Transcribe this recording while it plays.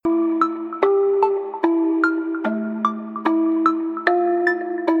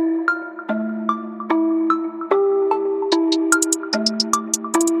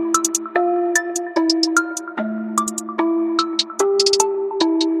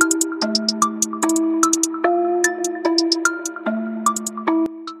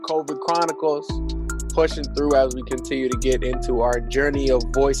Marcos, pushing through as we continue to get into our journey of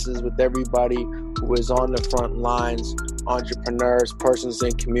voices with everybody who is on the front lines, entrepreneurs, persons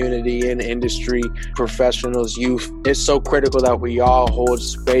in community, in industry, professionals, youth. It's so critical that we all hold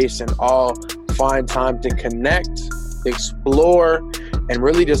space and all find time to connect, explore, and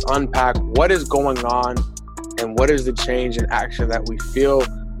really just unpack what is going on and what is the change in action that we feel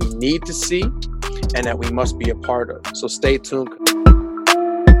we need to see and that we must be a part of. So stay tuned.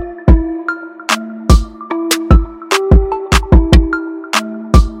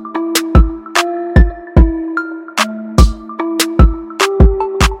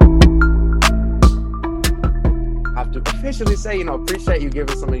 I have to officially say, appreciate you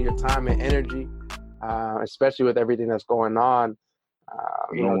giving some of your time and energy, especially with everything that's going on,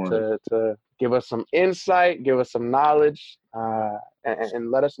 to give us some insight, give us some knowledge,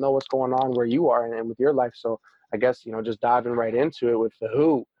 and let us know what's going on where you are and with your life. So I guess, just diving right into it with the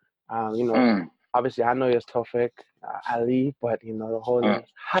who, obviously I know you as Tawfiq Ali, but, the whole name is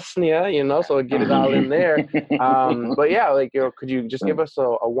Hasnia, so get it all in there. But yeah, could you just give us a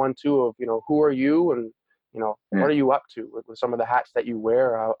 1-2 of, who are you and, what are you up to with some of the hats that you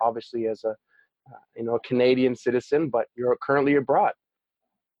wear, obviously as a, a Canadian citizen, but you're currently abroad.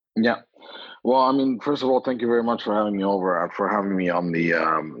 Yeah. Well, first of all, thank you very much for having me over, for having me on the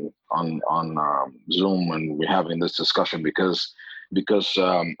on Zoom, and we're having this discussion because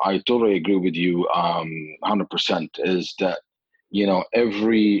I totally agree with you 100%. Is that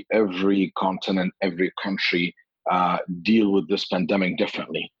every continent, every country deal with this pandemic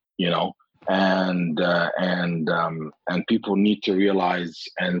differently, and people need to realize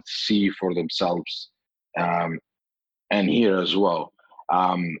and see for themselves, and here as well.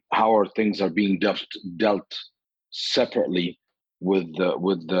 How are things are being dealt separately with the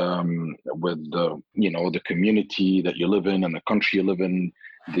community that you live in and the country you live in,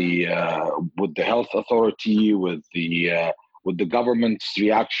 with the health authority, with the government's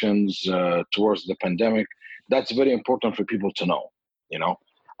reactions towards the pandemic. That's very important for people to know.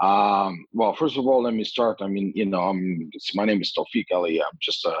 Well, first of all, let me start. My name is Tawfiq Ali. I'm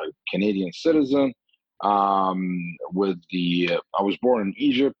just a Canadian citizen. I was born in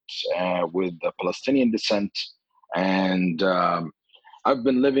Egypt with Palestinian descent, and I've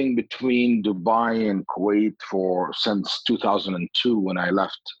been living between Dubai and Kuwait since 2002 when I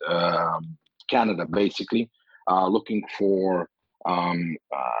left Canada, basically looking for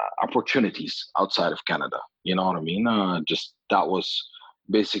opportunities outside of Canada. You know what I mean? Just that was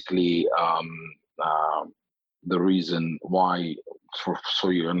basically the reason why, so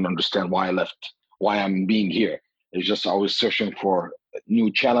you understand why I left. Why I'm being here. It's just I was searching for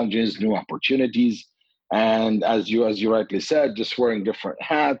new challenges, new opportunities, and as you rightly said, just wearing different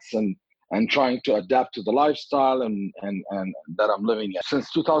hats and trying to adapt to the lifestyle and that I'm living in. Since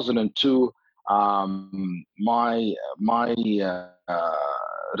 2002, my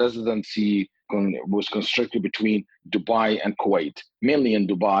residency was constricted between Dubai and Kuwait, mainly in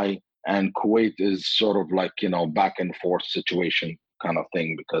Dubai, and Kuwait is sort of like back and forth situation kind of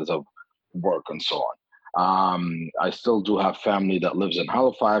thing because of work and so on. I still do have family that lives in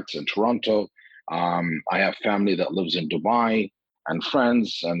Halifax and Toronto. I have family that lives in Dubai and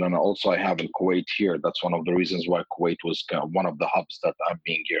friends, and then also I have in Kuwait here. That's one of the reasons why Kuwait was kind of one of the hubs that I'm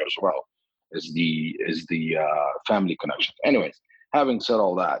being here as well. Is the family connection. Anyways, having said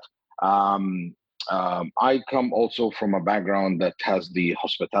all that, I come also from a background that has the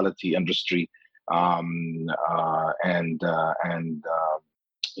hospitality industry and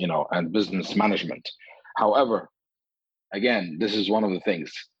business management. However, again, this is one of the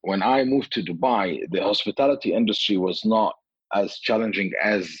things. When I moved to Dubai, the hospitality industry was not as challenging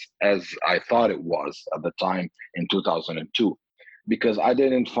as I thought it was at the time in 2002, because I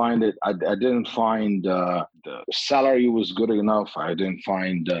didn't find it. I didn't find the salary was good enough. I didn't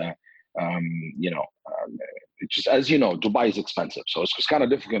find, it's just, as you know, Dubai is expensive, so it's kind of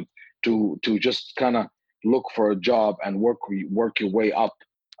difficult to just kind of look for a job and work your way up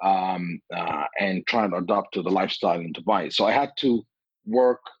and try and adapt to the lifestyle in Dubai. So I had to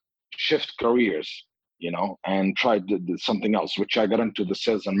shift careers, and try something else, which I got into the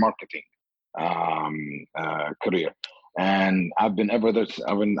sales and marketing career. And I've been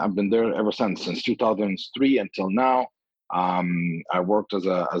there ever since 2003 until now. I worked as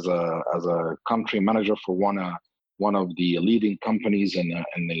a country manager for one of the leading companies in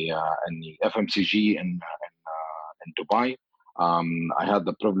the FMCG in Dubai. I had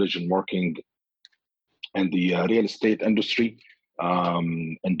the privilege in working in the real estate industry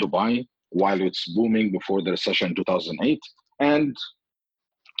in Dubai while it's booming before the recession in 2008, and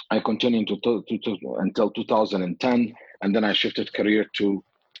I continued until 2010, and then I shifted career to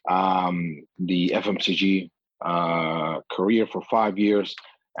the FMCG career for 5 years,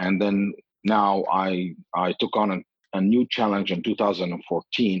 and then now I took on a new challenge in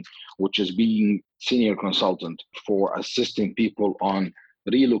 2014, which is being senior consultant for assisting people on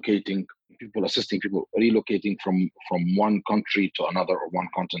relocating assisting people relocating from one country to another or one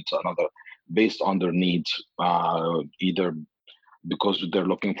continent to another based on their needs, either because they're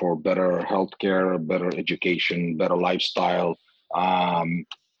looking for better healthcare, better education, better lifestyle,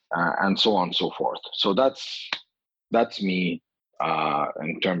 and so on and so forth. So that's me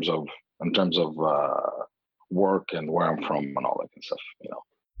in terms of work and where I'm from and all that kind of stuff.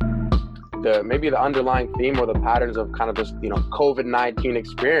 Maybe the underlying theme or the patterns of kind of this COVID-19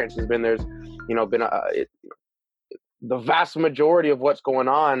 experience has been been the vast majority of what's going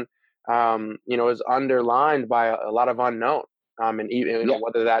on is underlined by a lot of unknown, and even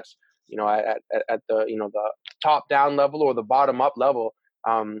whether that's at the the top down level or the bottom up level,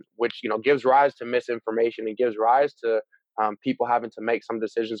 which gives rise to misinformation and gives rise to people having to make some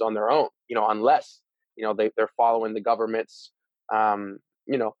decisions on their own, unless they're following the government's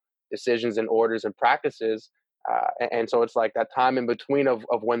decisions and orders and practices. And so it's like that time in between of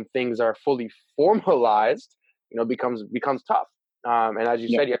when things are fully formalized, becomes tough. And as you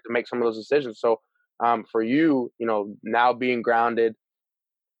said, you have to make some of those decisions. So for you, now being grounded,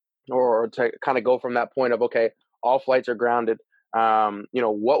 or to kind of go from that point of, okay, all flights are grounded.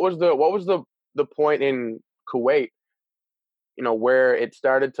 What was the point in Kuwait, where it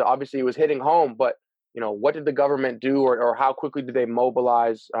started to, obviously it was hitting home, but what did the government do, or how quickly did they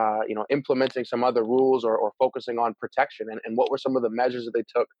mobilize, implementing some other rules or focusing on protection? And what were some of the measures that they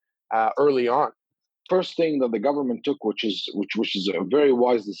took early on? First thing that the government took, which is a very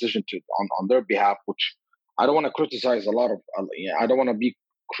wise decision on their behalf, which I don't want to criticize a lot of, I don't want to be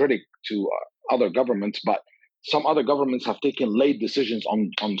critic to other governments, but some other governments have taken late decisions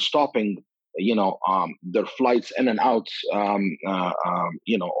on stopping their flights in and out,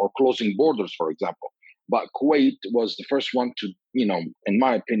 or closing borders, for example. But Kuwait was the first one to, in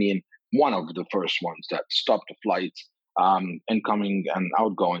my opinion, one of the first ones that stopped the flights, incoming and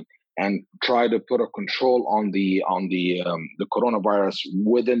outgoing, and try to put a control on the coronavirus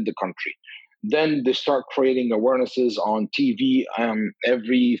within the country. Then they start creating awarenesses on TV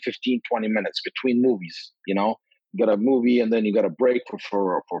every 15, 20 minutes between movies. You got a movie and then you got a break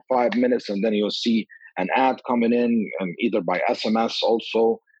for 5 minutes, and then you'll see an ad coming in, and either by SMS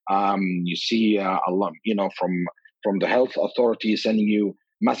also. You see a lot, from the health authority sending you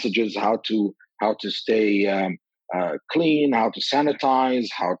messages how to stay clean, how to sanitize,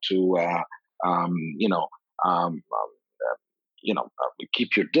 how to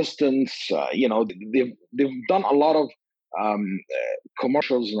keep your distance. They've done a lot of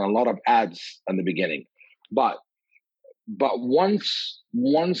commercials and a lot of ads in the beginning, but once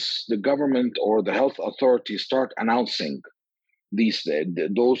the government or the health authorities start announcing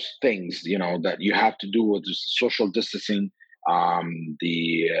those things, that you have to do with social distancing,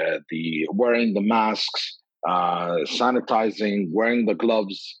 the wearing the masks, sanitizing, wearing the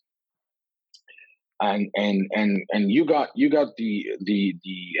gloves, and you got the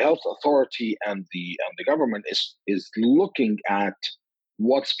health authority and the government is looking at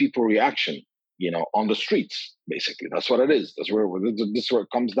what's people reaction, on the streets. Basically, that's what it is. This is where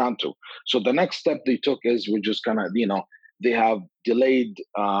it comes down to. So the next step they took is, we're just gonna, they have delayed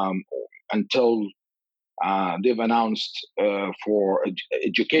until they've announced for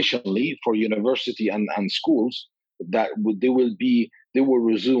educationally for university and schools that they will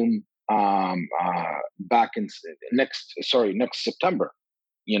resume back in next September,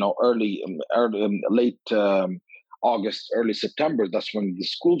 late August, early September. That's when the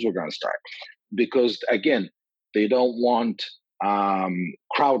schools were going to start, because again, they don't want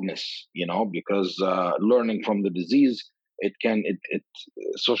crowdness, because learning from the disease,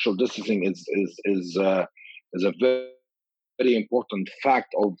 social distancing is a very, very important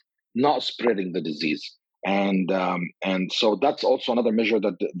fact of not spreading the disease. And so that's also another measure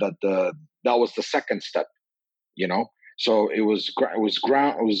that was the second step, So it was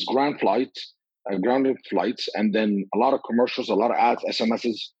grounded flights, and then a lot of commercials, a lot of ads,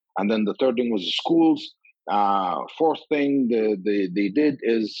 SMSs, and then the third thing was the schools. Fourth thing they did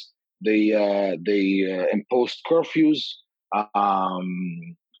is they imposed curfews,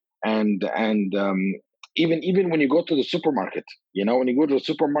 and even when you go to the supermarket, when you go to the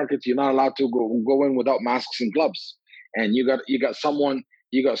supermarket, you're not allowed to go in without masks and gloves. And you got someone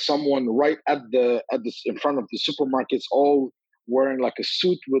right at the in front of the supermarkets, all wearing like a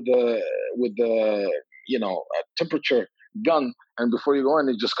suit with the a temperature gun, and before you go in,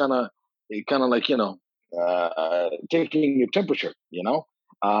 it just kind of like taking your temperature,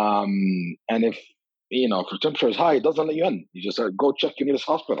 And if your temperature is high, it doesn't let you in. You just go check your nearest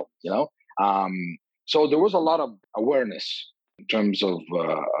hospital. Um, so there was a lot of awareness in terms of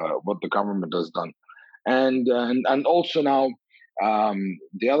what the government has done, and also now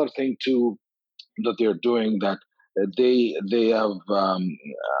the other thing too that they're doing, that they have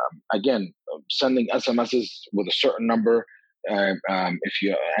again sending SMSs with a certain number, if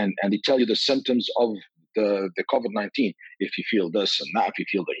you and they tell you the symptoms of the COVID-19. If you feel this and that,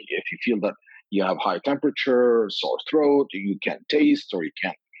 if you feel that you have high temperature, sore throat, you can't taste, or you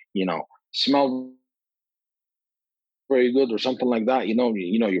can't smell very good or something like that,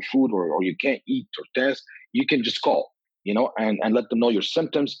 your food, or you can't eat or test, you can just call, and let them know your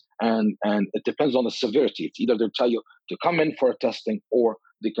symptoms. And it depends on the severity. It's either they'll tell you to come in for a testing, or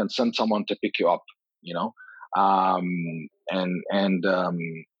they can send someone to pick you up, you know. And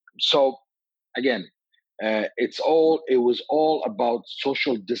so again, it was all about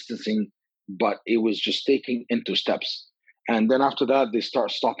social distancing, but it was just taking into steps. And then after that, they start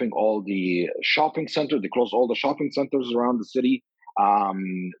stopping all the shopping centers. They close all the shopping centers around the city.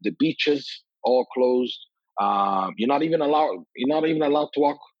 The beaches all closed. You're not even allowed to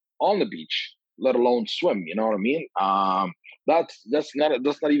walk on the beach, let alone swim. You know what I mean? That's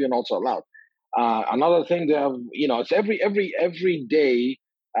not even also allowed. Another thing they have, it's every day.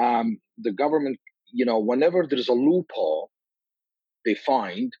 The government, whenever there's a loophole, they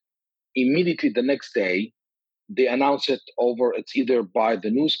find immediately the next day they announce it over. It's either by the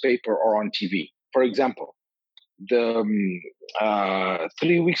newspaper or on TV. For example, 3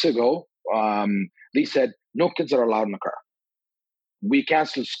 weeks ago, they said no kids are allowed in the car. We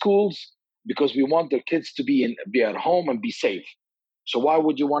canceled schools because we want their kids to be at home and be safe. So why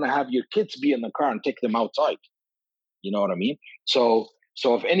would you want to have your kids be in the car and take them outside? You know what I mean? So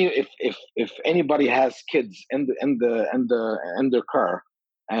if anybody has kids in their car,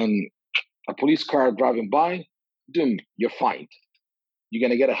 and a police car driving by, boom, you're fined. You're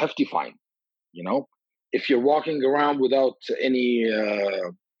gonna get a hefty fine. If you're walking around without any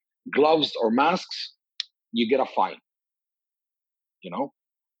gloves or masks, you get a fine.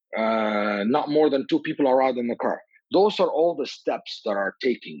 Not more than 2 people are out in the car. Those are all the steps that are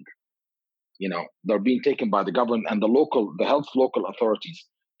they're being taken by the government and the health local authorities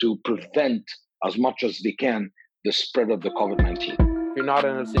to prevent as much as they can the spread of the COVID-19. You're not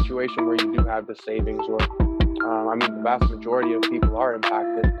in a situation where you do have the savings, or the vast majority of people are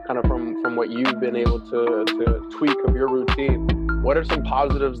impacted. Kind of from what you've been able to tweak of your routine, what are some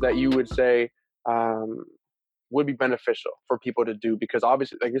positives that you would say would be beneficial for people to do? Because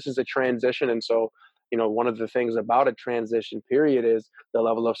obviously, this is a transition, and so one of the things about a transition period is the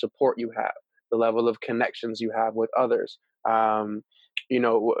level of support you have, the level of connections you have with others,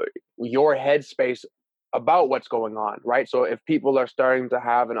 your headspace about what's going on, right? So if people are starting to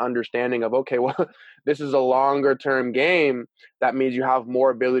have an understanding of, okay, well, this is a longer term game, that means you have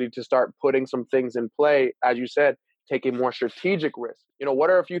more ability to start putting some things in play, as you said, taking more strategic risks. What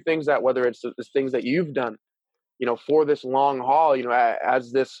are a few things that, whether it's the things that you've done, for this long haul,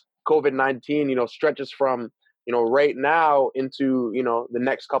 as this COVID-19, stretches from, right now into, the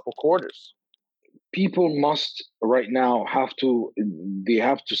next couple quarters? People must right now they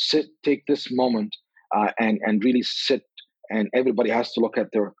have to take this moment and really sit, and everybody has to look at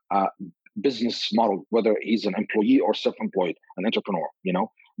their business model, whether he's an employee or self-employed, an entrepreneur,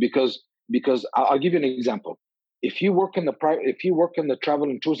 because I'll give you an example. If you work in the travel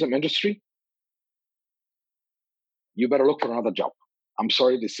and tourism industry, you better look for another job. I'm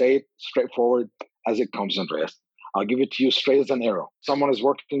sorry to say it straightforward as it comes, Andreas. I'll give it to you straight as an arrow. Someone is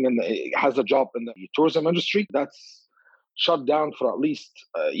has a job in the tourism industry that's shut down for at least,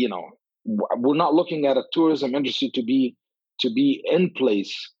 we're not looking at a tourism industry to be in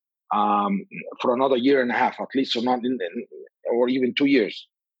place for another year and a half, at least, or even 2 years.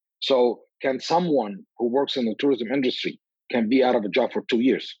 So can someone who works in the tourism industry can be out of a job for 2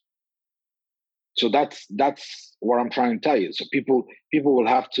 years? So that's what I'm trying to tell you. So people will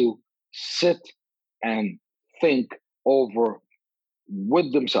have to sit and think over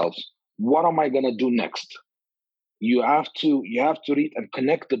with themselves, what am I going to do next? You have to read and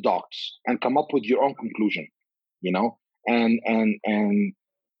connect the dots and come up with your own conclusion, and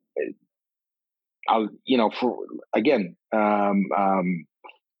I'll, for again,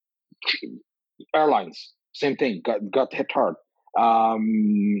 airlines, same thing, got hit hard.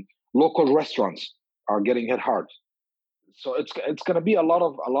 Local restaurants are getting hit hard. So it's going to be a lot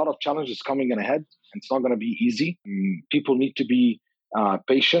of challenges coming in ahead. It's not going to be easy. People need to be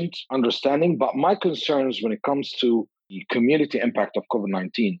patient, understanding. But my concerns when it comes to the community impact of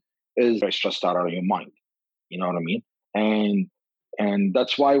COVID-19 is very stressed out of your mind. You know what I mean? And And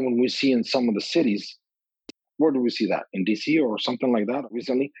that's why when we see in some of the cities, where do we see that? In DC or something like that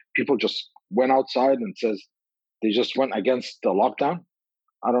recently? People just went outside and says they just went against the lockdown.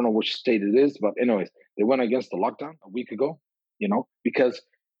 I don't know which state it is, but anyways, they went against the lockdown a week ago, because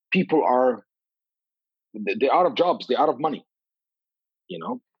people they're out of jobs, they're out of money, you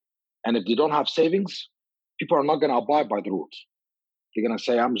know, and if they don't have savings, people are not going to abide by the rules. They're going to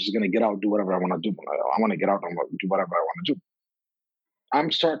say, I'm just going to get out, do whatever I want to do. I want to get out and do whatever I want to do.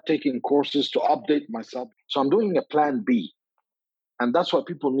 I'm start taking courses to update myself. So I'm doing a plan B. And that's what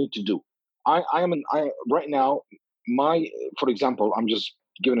people need to do. Right now, for example, I'm just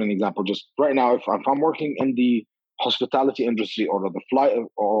giving an example. Just right now, if I'm working in the hospitality industry or the flight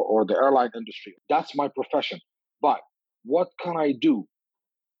or the airline industry, that's my profession. But what can I do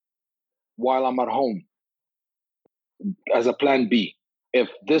while I'm at home as a plan B? If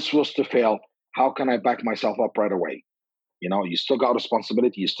this was to fail, how can I back myself up right away? You still got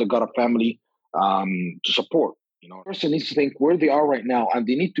responsibility, you still got a family to support. A person needs to think where they are right now, and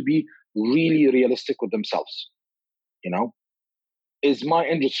they need to be really realistic with themselves. Is my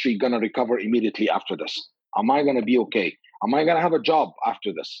industry going to recover immediately after this? Am I going to be okay? Am I going to have a job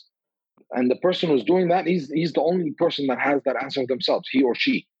after this? And the person who's doing that, he's the only person that has that answer for themselves. He or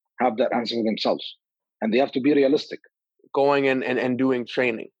she have that answer for themselves, and they have to be realistic. Going in and doing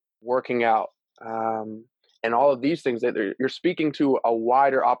training, working out, and all of these things, that you're speaking to a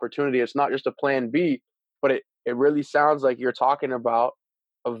wider opportunity. It's not just a plan B, but it really sounds like you're talking about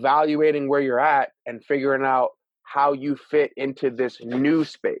evaluating where you're at and figuring out how you fit into this new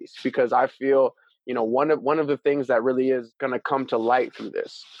space. Because I feel, one of the things that really is going to come to light through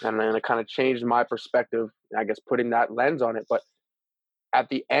this, and it kind of changed my perspective, I guess, putting that lens on it. But at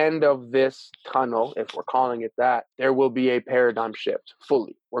the end of this tunnel, if we're calling it that, there will be a paradigm shift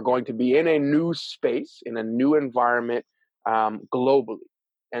fully. We're going to be in a new space, in a new environment, globally.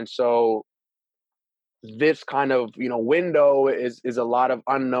 And so this kind of, window is a lot of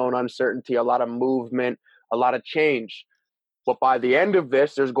unknown uncertainty, a lot of movement, a lot of change. But by the end of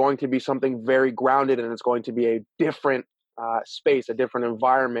this, there's going to be something very grounded, and it's going to be a different space, a different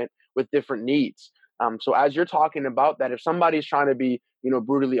environment with different needs. So as you're talking about that, if somebody's trying to be,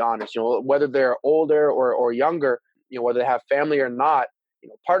 brutally honest, whether they're older or younger, whether they have family or not,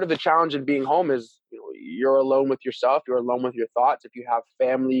 part of the challenge in being home is, you're alone with yourself, you're alone with your thoughts. If you have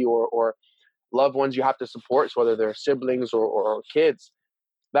family or loved ones you have to support, so whether they're siblings or kids,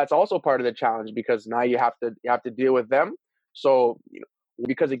 that's also part of the challenge, because now you have to deal with them. So,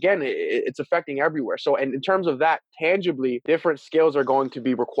 because again, it's affecting everywhere. So, and in terms of that, tangibly, different skills are going to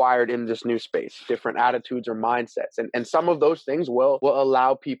be required in this new space, different attitudes or mindsets. And some of those things will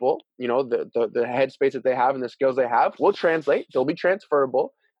allow people, the headspace that they have and the skills they have will translate, they'll be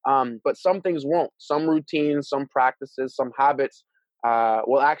transferable. But some things won't. Some routines, some practices, some habits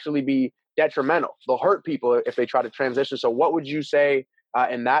will actually be detrimental. They'll hurt people if they try to transition. So what would you say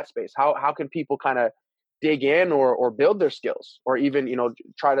in that space? How can people kind of dig in or build their skills, or even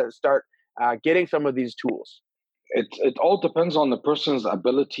try to start getting some of these tools? It all depends on the person's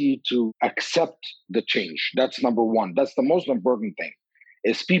ability to accept the change. That's number one. That's the most important thing,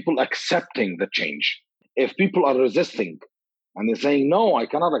 is people accepting the change. If people are resisting and they're saying, no, I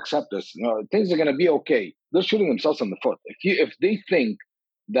cannot accept this, no, things are going to be okay, they're shooting themselves in the foot. If they think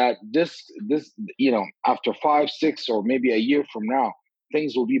that this after 5, 6, or maybe a year from now,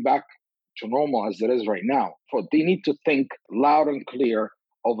 things will be back to normal as it is right now, they need to think loud and clear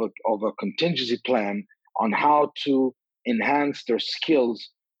of a contingency plan on how to enhance their skills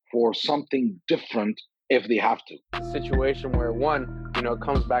for something different if they have to. A situation where it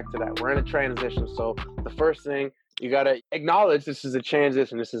comes back to that. We're in a transition. So the first thing, you got to acknowledge this is a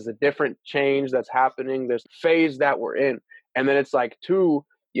transition. This is a different change that's happening. There's phase that we're in. And then it's like, 2,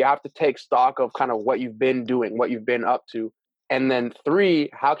 you have to take stock of kind of what you've been doing, what you've been up to. And then 3,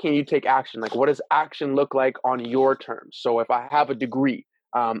 how can you take action? Like, what does action look like on your terms? So if I have a degree,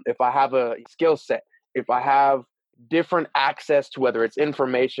 if I have a skill set, if I have different access to whether it's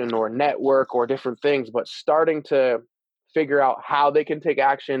information or network or different things, but starting to figure out how they can take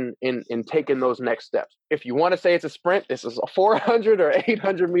action in taking those next steps. If you want to say it's a sprint, this is a 400 or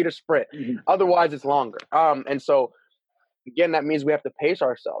 800 meter sprint. Mm-hmm. Otherwise, it's longer. And so, again, that means we have to pace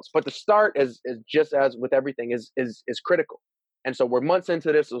ourselves. But the start is just as with everything is critical. And so we're months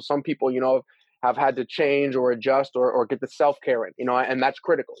into this. So some people, have had to change or adjust or get the self-care in, and that's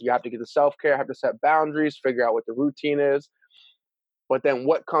critical. You have to get the self-care, have to set boundaries, figure out what the routine is. But then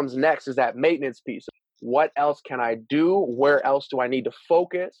what comes next is that maintenance piece. What else can I do? Where else do I need to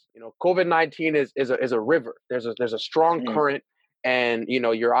focus? COVID-19 is a river. There's a strong current, and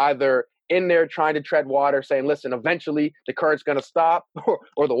you're either in there trying to tread water, saying, listen, eventually the current's going to stop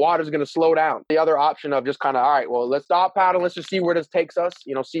or the water's going to slow down. The other option of just kind of, all right, well, let's stop paddling. Let's just see where this takes us,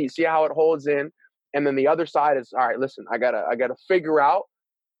 see how it holds in. And then the other side is, all right, listen, I gotta figure out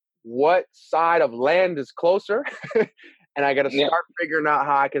what side of land is closer. And I got to start figuring out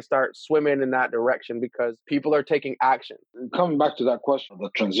how I can start swimming in that direction because people are taking action. Coming back to that question, the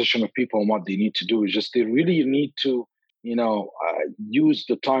transition of people and what they need to do is just they really need to, use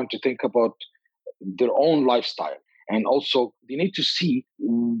the time to think about their own lifestyle. And also they need to see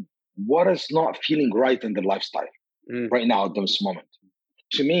what is not feeling right in their lifestyle right now at this moment.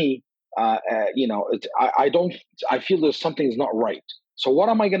 To me, I feel there's something is not right. So what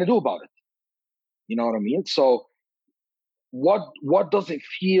am I going to do about it? You know what I mean? So what doesn't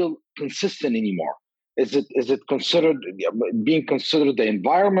feel consistent anymore? Is it considered being considered the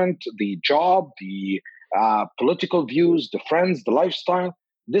environment, the job, the political views, the friends, the lifestyle?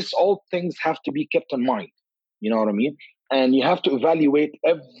 This all things have to be kept in mind. You know what I mean? And you have to evaluate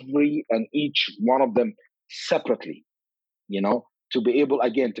every and each one of them separately. To be able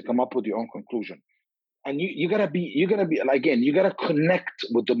again to come up with your own conclusion. And you gotta be again, you gotta connect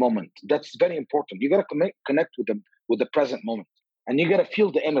with the moment. That's very important. You gotta connect with the present moment, and you gotta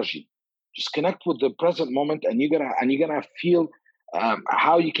feel the energy. Just connect with the present moment, and you're gonna feel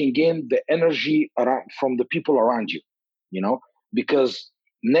how you can gain the energy from the people around you. Because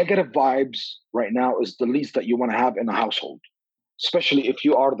negative vibes right now is the least that you want to have in a household, especially if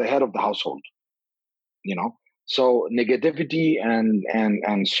you are the head of the household. So negativity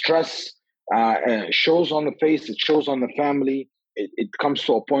and stress shows on the face, it shows on the family. It comes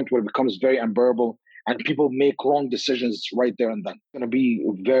to a point where it becomes very unbearable, and people make wrong decisions right there and then. It's going to be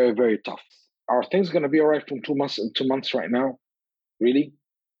very, very tough. Are things going to be all right from 2 months right now? Really?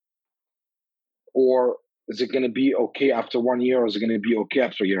 Or is it going to be okay after 1 year, or is it going to be okay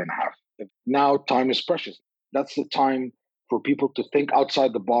after a year and a half? Now, time is precious. That's the time for people to think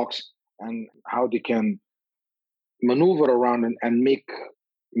outside the box and how they can maneuver around and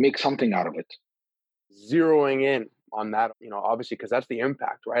make something out of it. Zeroing in on that, obviously, because that's the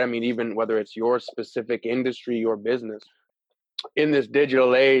impact, right? I mean, even whether it's your specific industry, your business, in this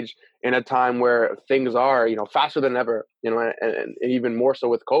digital age, in a time where things are, faster than ever, and even more so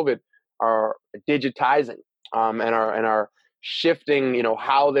with COVID, are digitizing and are shifting,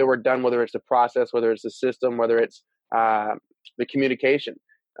 how they were done, whether it's the process, whether it's the system, whether it's the communication.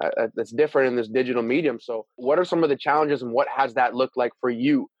 That's different in this digital medium. So what are some of the challenges and what has that looked like for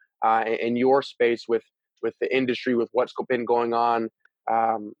you in your space with the industry, with what's been going on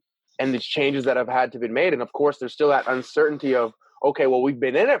and the changes that have had to be made? And of course, there's still that uncertainty of, okay, well, we've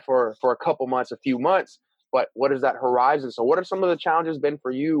been in it for a couple months, a few months, but what is that horizon? So what are some of the challenges been for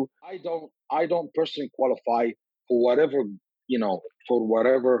you? I don't personally qualify for whatever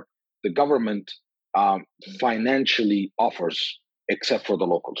the government financially offers, except for the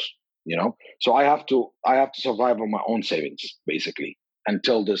locals. So I have to survive on my own savings basically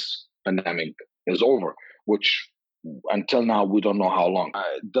until this pandemic is over, which until now we don't know how long.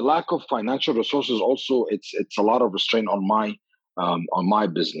 The lack of financial resources also, it's a lot of restraint on my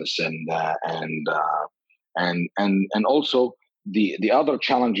business, and also the other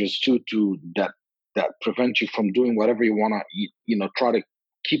challenges too to that prevent you from doing whatever you want to try to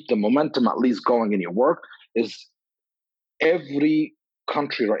keep the momentum at least going in your work is every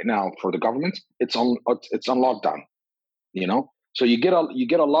country right now for the government it's on lockdown. So you get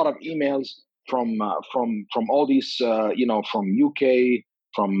a lot of emails from all these from UK,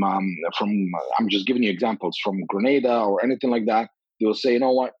 from I'm just giving you examples, from Grenada or anything like that. They will say, you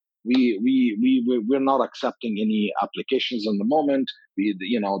know what, we're not accepting any applications in the moment.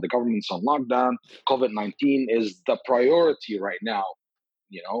 The government's on lockdown. COVID-19 is the priority right now,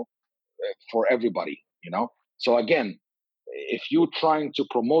 for everybody. So again, if you're trying to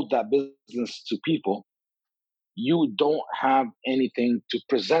promote that business to people, you don't have anything to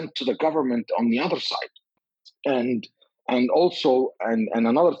present to the government on the other side. And also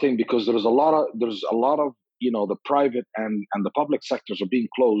another thing, because there's a lot of the private and the public sectors are being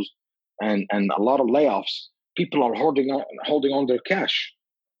closed, and a lot of layoffs. People are holding on their cash.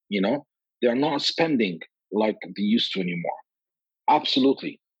 They're not spending like they used to anymore.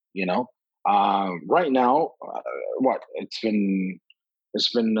 Absolutely. Right now, it's been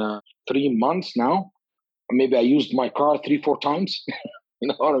 3 months now. Maybe I used my car 3-4 times. You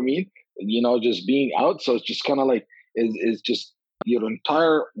know what I mean? Just being out. So it's just kind of like it's just your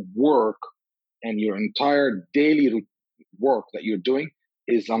entire work and your entire daily work that you're doing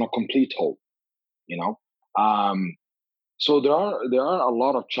is on a complete hold. Um, So there are a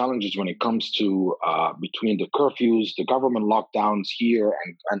lot of challenges when it comes to between the curfews, the government lockdowns here,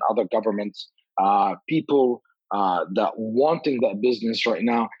 and other governments. People that wanting that business right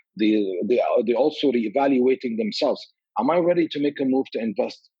now, they also reevaluating themselves. Am I ready to make a move to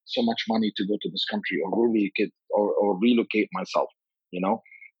invest so much money to go to this country, or relocate, or relocate myself? You know,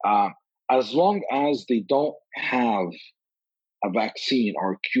 uh, as long as they don't have a vaccine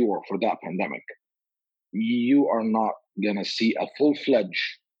or a cure for that pandemic, you are not going to see a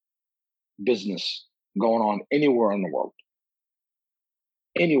full-fledged business going on anywhere in the world.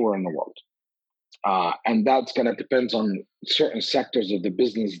 And that's going to depend on certain sectors of the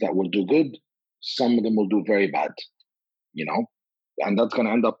business that will do good. Some of them will do very bad, you know, and that's going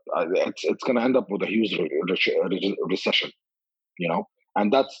to end up, it's going to end up with a huge recession, you know,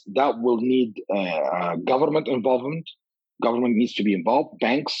 and that will need government involvement. Government needs to be involved.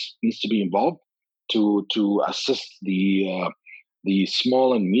 Banks needs to be involved to assist the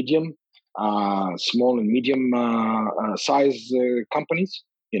small and medium size companies.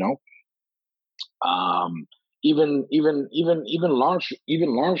 You know, um, even large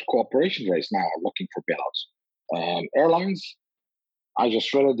corporations right now are looking for bailouts. Airlines. I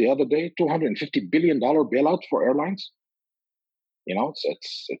just read it the other day: $250 billion bailout for airlines. You know,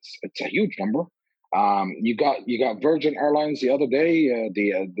 it's a huge number. You got Virgin Airlines the other day. And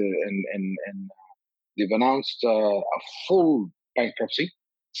they've announced a full bankruptcy.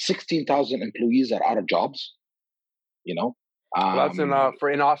 16,000 employees are out of jobs. You know, Well, that's in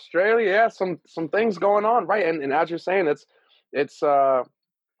Australia. Yeah, some things going on, right? And as you're saying, it's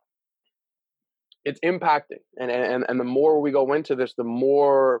impacting, and the more we go into this, the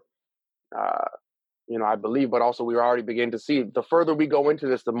more uh, I believe, but also we already begin to see. The further we go into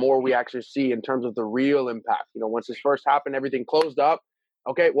this, the more we actually see in terms of the real impact. Once this first happened, everything closed up.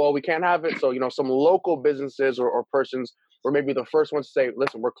 Okay, well, we can't have it. So some local businesses or persons were maybe the first ones to say,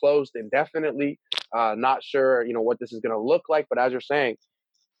 "Listen, we're closed indefinitely. Not sure, what this is going to look like." But as you're saying,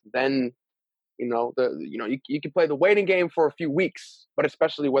 then you can play the waiting game for a few weeks, but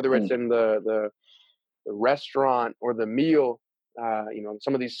especially whether it's in the restaurant or the meal,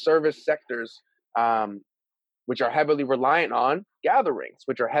 some of these service sectors, which are heavily reliant on gatherings,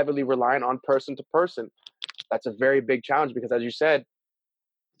 which are heavily reliant on person to person. That's a very big challenge because, as you said,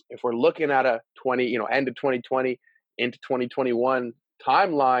 if we're looking at a end of 2020 into 2021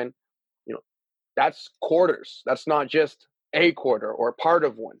 timeline, that's quarters. That's not just a quarter or part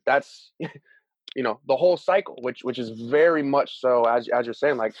of one. That's the whole cycle, which is very much so, as you're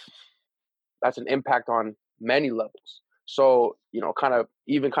saying, like that's an impact on many levels. So kind of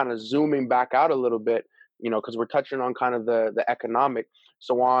zooming back out a little bit, because we're touching on kind of the economic.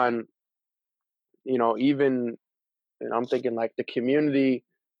 So on, even I'm thinking like the community,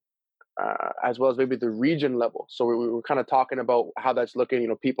 as well as maybe the region level. So we're kind of talking about how that's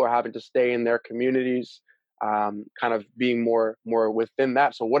looking. People are having to stay in their communities, kind of being more within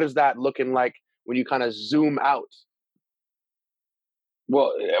that. So what is that looking like when you kind of zoom out?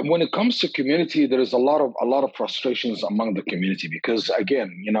 Well, when it comes to community, there is a lot of frustrations among the community because,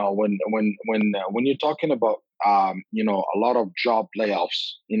 again, when you're talking about a lot of job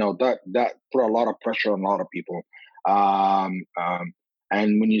layoffs, that put a lot of pressure on a lot of people. Um, um,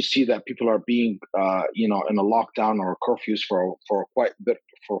 and when you see that people are being in a lockdown or curfews for quite a bit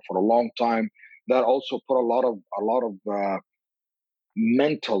for a long time, that also put a lot of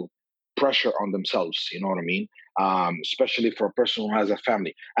mental pressure on themselves. You know what I mean? Especially for a person who has a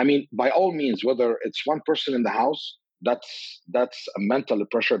family. I mean, by all means, whether it's one person in the house, that's a mental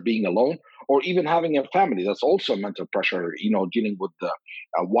pressure being alone, or even having a family, that's also a mental pressure. Dealing with a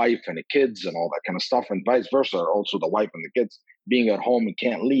wife and the kids and all that kind of stuff, and vice versa. Also, the wife and the kids being at home and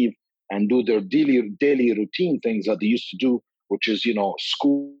can't leave and do their daily routine things that they used to do, which is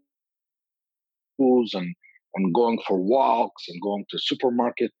schools and going for walks and going to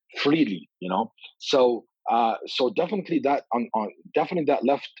supermarket freely. So definitely definitely that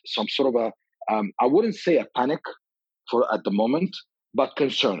left some sort of a I wouldn't say a panic for at the moment, but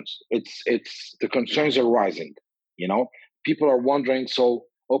concerns. It's the concerns are rising. You know, People are wondering. So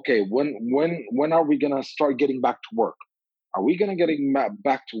okay, when are we gonna start getting back to work? Are we gonna getting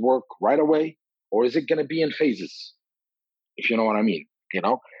back to work right away, or is it gonna be in phases? If you know what I mean,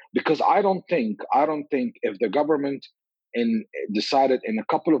 because I don't think if the government in decided in a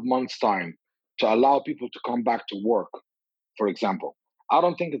couple of months' time to allow people to come back to work, for example, I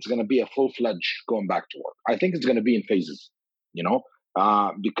don't think it's going to be a full-fledged going back to work. I think it's going to be in phases,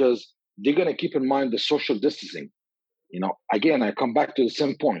 because they're going to keep in mind the social distancing. Again, I come back to the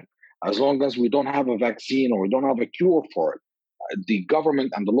same point. As long as we don't have a vaccine or we don't have a cure for it, the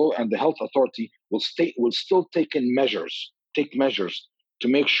government and the law and the health authority will still take measures to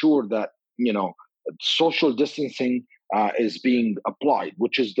make sure that social distancing is being applied,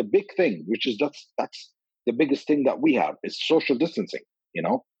 which is the big thing, that's the biggest thing that we have is social distancing.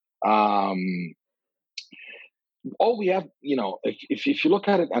 Um, all we have, if you look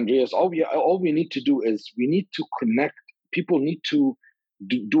at it, Andreas, all we need to do is we need to connect. People need to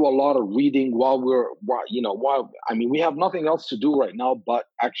do a lot of reading we have nothing else to do right now, but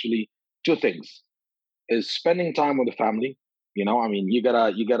actually two things is spending time with the family. You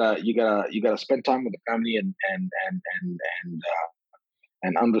gotta spend time with the family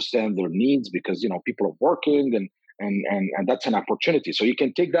and understand their needs, because people are working, and that's an opportunity. So you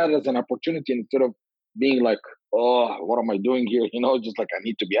can take that as an opportunity instead of being like, oh, what am I doing here? Just like, I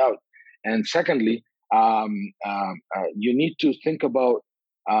need to be out. And secondly, you need to think about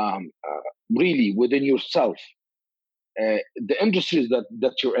really within yourself, the industries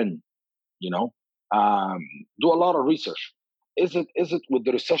that you're in. Do a lot of research. Is it with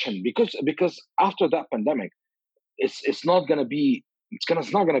the recession? Because after that pandemic, it's not going to be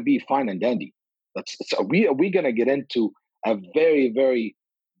it's not going to be fine and dandy. We're going to get into a very, very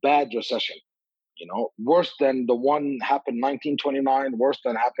bad recession. Worse than the one happened in 1929, worse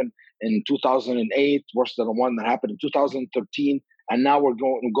than happened in 2008, worse than the one that happened in 2013, and now we're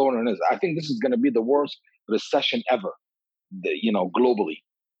going on this. I think this is going to be the worst recession ever, globally.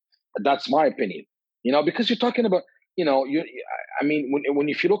 That's my opinion. Because you're talking about,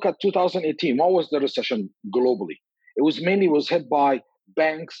 if you look at 2018, what was the recession globally? It was hit by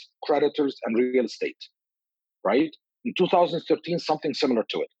banks, creditors, and real estate, right? In 2013, something similar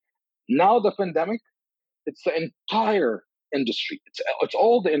to it. Now the pandemic, it's the entire industry. It's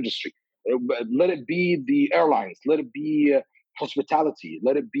all the industry. Let it be the airlines, let it be hospitality,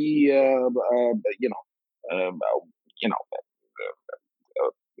 let it be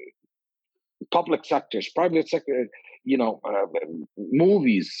public sectors, private sector,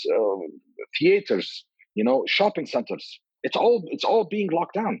 movies, theaters, shopping centers. It's all being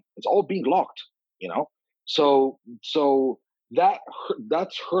locked down. It's all being locked. So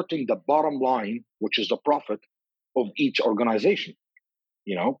that's hurting the bottom line, which is the profit of each organization.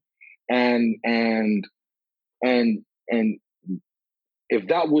 And and and and if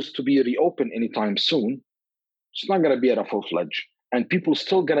that was to be reopened anytime soon, it's not going to be at a full fledged, and people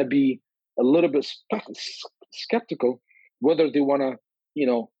still going to be a little bit skeptical whether they want to,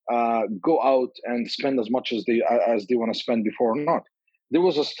 go out and spend as much as they want to spend before or not. There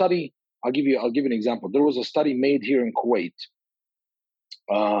was a study. I'll give you an example. There was a study made here in Kuwait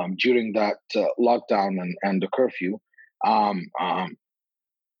during that lockdown and the curfew.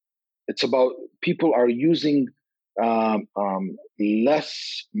 It's about people are using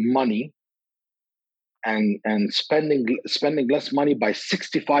less money and spending less money by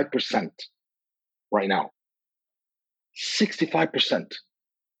 65% right now. 65%.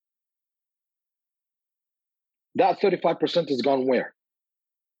 That 35% has gone where?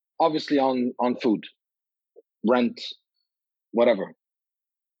 Obviously on food, rent, whatever.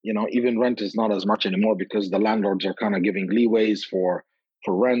 Even rent is not as much anymore because the landlords are kind of giving leeways for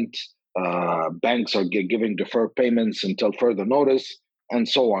rent. Banks are giving deferred payments until further notice, and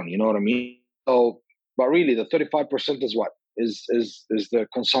so on. You know what I mean? So, but really, the 35% is what is the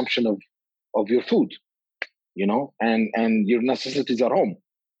consumption of your food, and your necessities at home.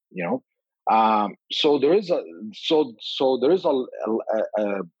 So there is a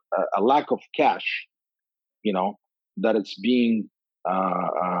lack of cash, that it's being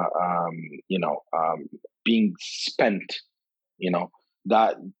being spent,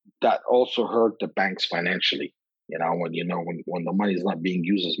 that also hurt the banks financially. When the money is not being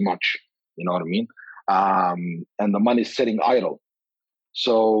used as much, you know what I mean, and the money is sitting idle.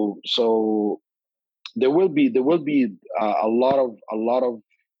 So there will be a lot of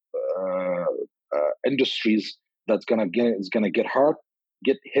industries that's gonna get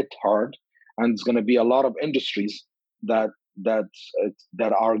hit hard, and it's gonna be a lot of industries that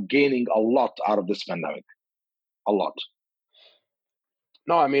are gaining a lot out of this pandemic, a lot.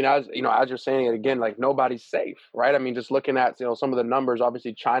 No, I mean, as you're saying it again, like nobody's safe, right? I mean, just looking at some of the numbers,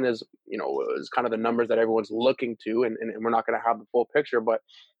 obviously China's is kind of the numbers that everyone's looking to, and we're not going to have the full picture, but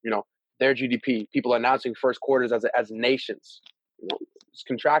their GDP, people announcing first quarters as nations, it's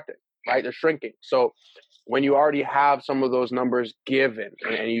contracting, right? They're shrinking. So when you already have some of those numbers given,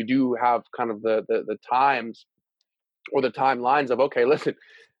 and you do have kind of the times or the timelines of, okay, listen,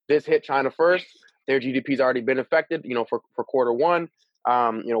 this hit China first, their GDP's already been affected, for quarter one.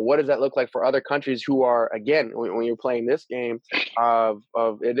 What does that look like for other countries who are, again, when you're playing this game of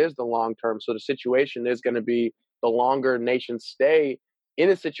it is the long term. So the situation is going to be the longer nations stay in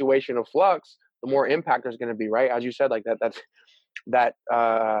a situation of flux, the more impact there's going to be, right? As you said, like that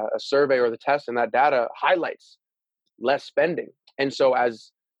a survey or the test and that data highlights less spending. And so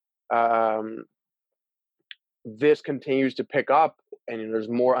as um, this continues to pick up and there's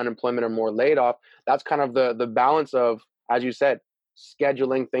more unemployment or more laid off, that's kind of the balance of, as you said,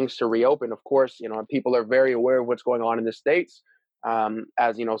 scheduling things to reopen. Of course, people are very aware of what's going on in the states.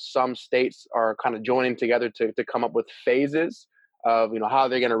 As some states are kind of joining together to come up with phases of how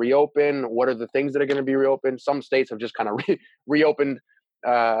they're going to reopen, what are the things that are going to be reopened. Some states have just kind of reopened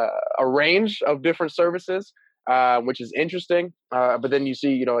a range of different services, which is interesting. But then you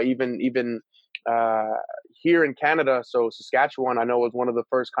see, even uh, here in Canada, so Saskatchewan, I know, was one of the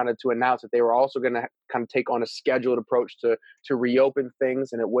first kind of to announce that they were also going to kind of take on a scheduled approach to reopen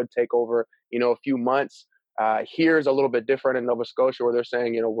things, and it would take over a few months. Here's a little bit different in Nova Scotia, where they're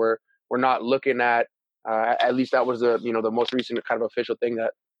saying we're not looking at least that was the most recent kind of official thing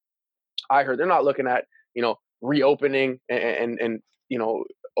that I heard. They're not looking at reopening and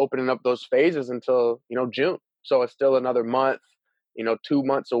opening up those phases until June. So it's still another month, 2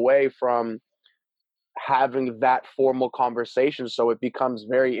 months away from having that formal conversation. So it becomes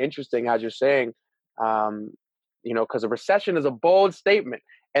very interesting, as you're saying, because a recession is a bold statement.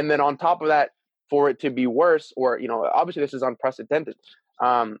 And then on top of that, for it to be worse, or, obviously this is unprecedented,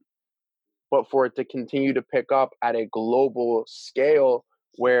 but for it to continue to pick up at a global scale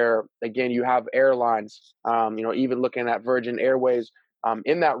where, again, you have airlines, even looking at Virgin Airways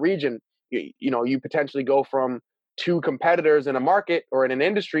in that region, you potentially go from two competitors in a market or in an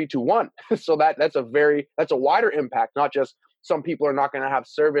industry to one. So that's a wider impact. Not just some people are not going to have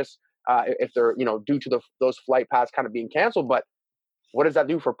service if they're due to those flight paths kind of being canceled, but what does that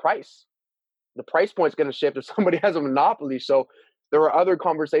do for price? The price point is going to shift if somebody has a monopoly. So there are other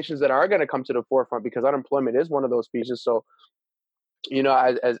conversations that are going to come to the forefront because unemployment is one of those pieces. So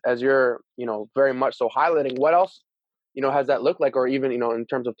as you're very much so highlighting, what else has that looked like, or even in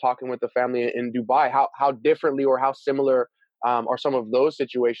terms of talking with the family in Dubai, how differently or how similar are some of those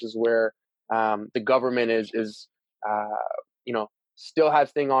situations where the government is still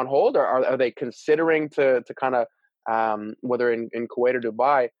has thing on hold, or are they considering to kind of whether in Kuwait or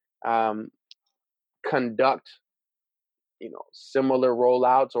Dubai conduct similar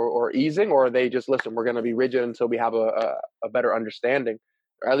rollouts or easing, or are they just, listen, we're going to be rigid until we have a better understanding,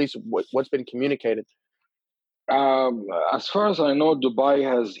 or at least what's been communicated? As far as I know, Dubai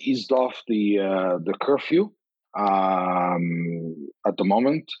has eased off the curfew. At the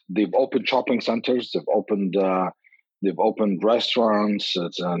moment, they've opened shopping centers. They've opened restaurants,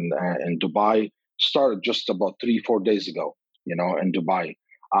 and Dubai started just about 3-4 days ago. In Dubai.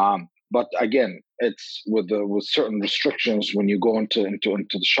 But again, it's with certain restrictions when you go into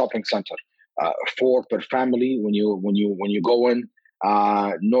the shopping center. 4 per family when you go in.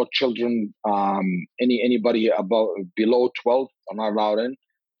 No children. Anybody below 12 are not allowed in.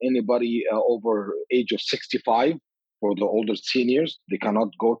 Anybody over age of 65 for the older seniors, they cannot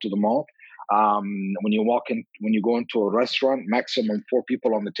go to the mall. When you go into a restaurant, maximum 4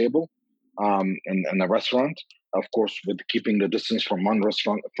 people on the table in a restaurant. Of course, with keeping the distance from one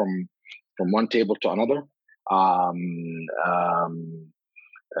restaurant from one table to another.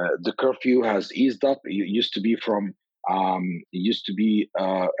 The curfew has eased up. It used to be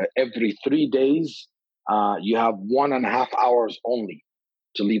every 3 days. You have 1.5 hours only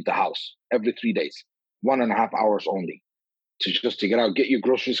to leave the house every 3 days. 1.5 hours only to get out, get your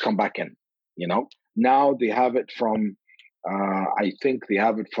groceries, come back in. Now they have it from. I think they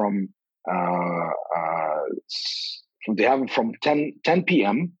have it from. They have it from 10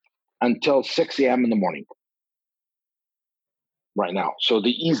 p.m. until 6 a.m. in the morning. Right now, so they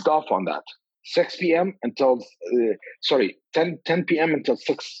eased off on that. 6 p.m. until 10 p.m. until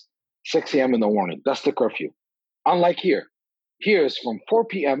 6 a.m. in the morning. That's the curfew. Unlike here is from 4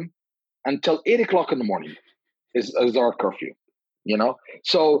 p.m. until 8 o'clock in the morning is our curfew.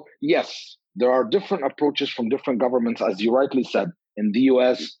 So yes, there are different approaches from different governments, as you rightly said. In the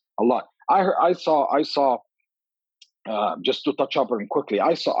U.S., a lot. I saw. Just to touch up on quickly,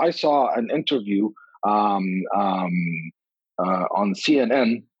 I saw an interview on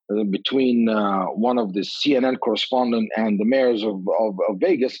CNN between one of the CNN correspondent and the mayors of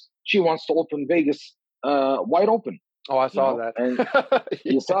Vegas. She wants to open Vegas wide open. Oh, I saw that. And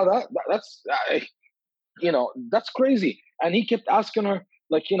you saw that? That's crazy. And he kept asking her,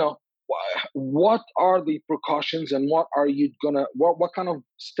 what are the precautions and what are you what kind of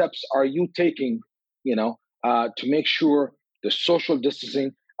steps are you taking, to make sure the social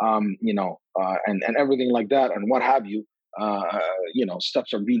distancing, and everything like that, and what have you,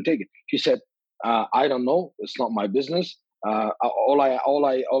 steps are being taken. She said, I don't know. It's not my business. All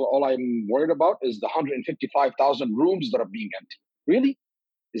I'm worried about is the 155,000 rooms that are being empty. Really?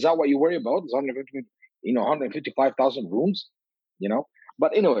 Is that what you worry about? Is 155,000 rooms? You know.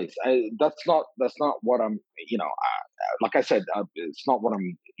 But anyways, that's not what I'm. Like I said, it's not what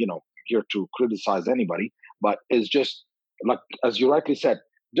I'm. Here to criticize anybody, but it's just like as you rightly said,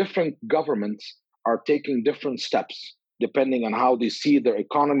 different governments are taking different steps depending on how they see their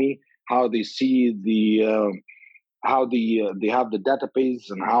economy, how they see how they have the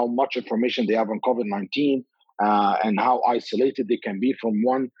database and how much information they have on COVID-19, and how isolated they can be from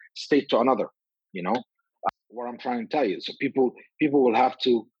one state to another. What I'm trying to tell you. So people will have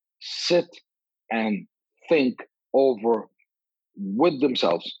to sit and think over with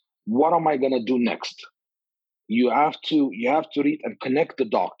themselves. What am I going to do next? You have to read and connect the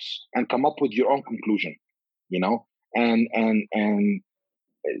dots and come up with your own conclusion. And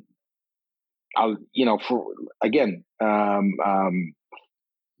I'll for again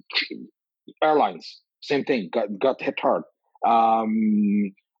airlines, same thing, got hit hard.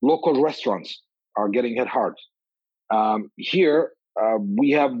 Local restaurants are getting hit hard. Here we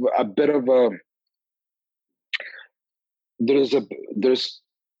have a bit of a there's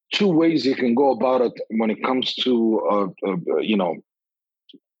two ways you can go about it when it comes to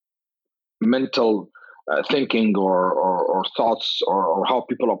mental thinking or thoughts or how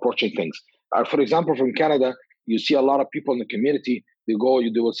people are approaching things. For example, from Canada, you see a lot of people in the community. They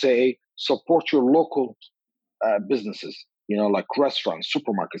will say, hey, support your local businesses, like restaurants,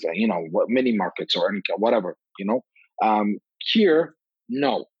 supermarkets, mini markets or any whatever. Here,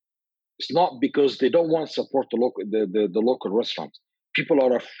 no, it's not because they don't want to support the local restaurants. People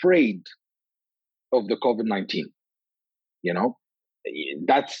are afraid of the COVID-19.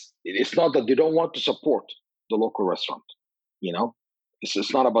 It's not that they don't want to support the local restaurant.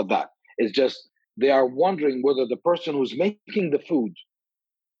 It's not about that. It's just they are wondering whether the person who's making the food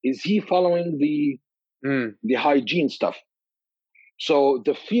is he following the hygiene stuff. So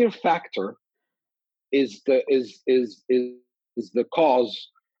the fear factor is the cause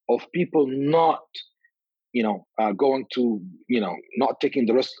of people not going to not taking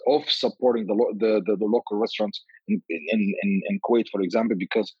the risk of supporting the local restaurants in Kuwait, for example,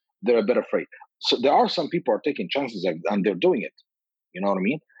 because they're a bit afraid. So there are some people are taking chances and they're doing it. You know what I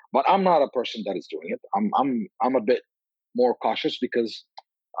mean? But I'm not a person that is doing it. I'm a bit more cautious because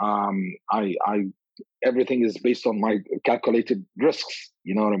I everything is based on my calculated risks.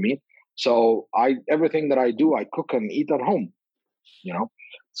 You know what I mean? So everything that I do, I cook and eat at home.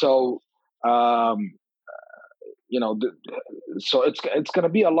 So um, so it's going to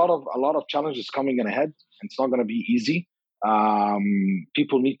be a lot of challenges coming in ahead. It's not going to be easy.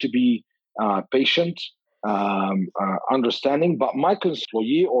 People need to be patient, understanding. But my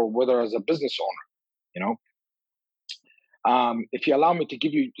employee or whether as a business owner, if you allow me 2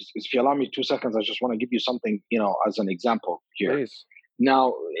 seconds, I just want to give you something, as an example here. Please.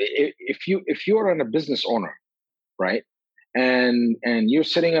 Now, if you're a business owner, right, and you're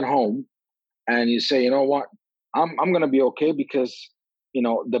sitting at home and you say, you know what, I'm gonna be okay because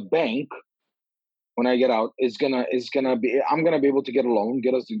the bank when I get out is gonna be I'm gonna be able to get a loan,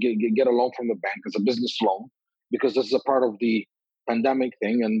 get a loan from the bank as a business loan because this is a part of the pandemic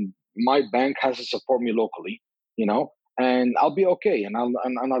thing, and my bank has to support me locally, and I'll be okay, and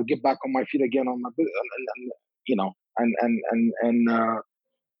I'll get back on my feet again on my and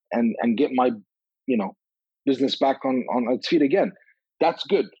and get my business back on its feet again. That's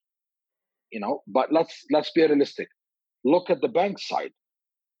good. But let's be realistic. Look at the bank side.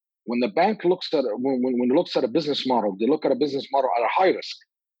 When the bank looks at when it looks at a business model, they look at a business model at a high risk.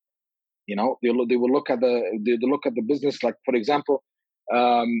 They will look at the business, like, for example,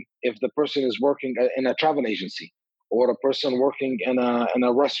 if the person is working in a travel agency or a person working in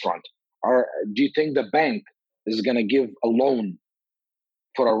a restaurant, or do you think the bank is going to give a loan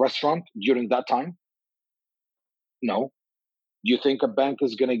for a restaurant during that time? No. Do you think a bank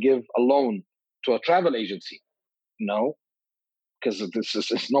is going to give a loan to a travel agency? No, because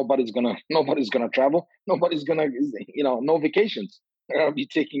nobody's gonna travel. Nobody's gonna no vacations. They're gonna be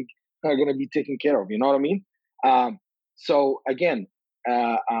taken care of. You know what I mean? So again,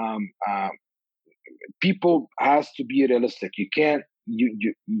 people has to be realistic. You can't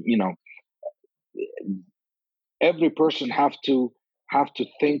every person have to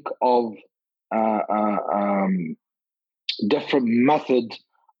think of different method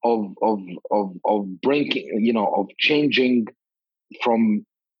of breaking, of changing from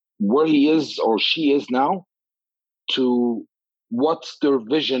where he is or she is now to what's their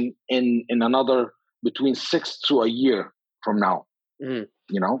vision in another between 6 to a year from now.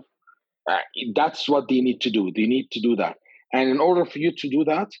 Uh, that's what they need to do. They need to do that. And in order for you to do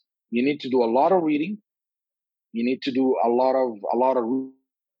that, you need to do a lot of reading. You need to do a lot of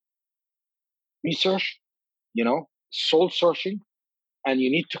research, soul searching, and you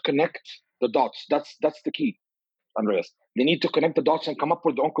need to connect the dots. That's the key, Andreas. They need to connect the dots and come up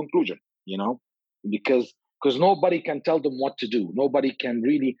with their own conclusion, you know, because nobody can tell them what to do. Nobody can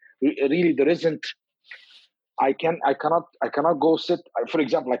really. There isn't. I cannot go sit. For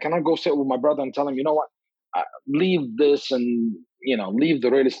example, I cannot go sit with my brother and tell him, you know what, leave this and leave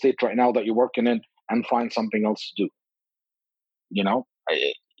the real estate right now that you're working in and find something else to do. You know,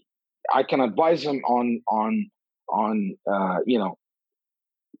 I can advise him on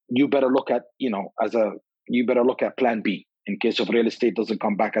you better look at you better look at plan B in case of real estate doesn't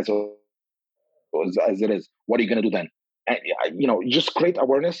come back as it is. What are you going to do then? And, just create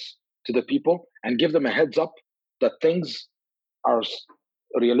awareness to the people and give them a heads up that things are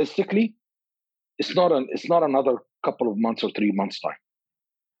realistically, it's not another couple of months or 3 months time.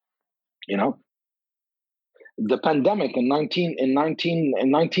 The pandemic in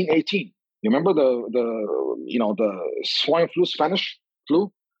 1918. You remember the swine flu, Spanish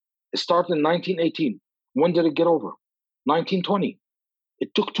flu? It started in 1918. When did it get over? 1920.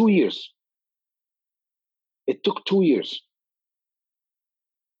 It took 2 years. It took 2 years.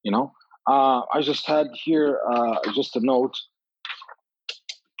 I just had here just a note.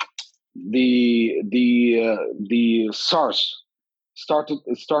 The SARS started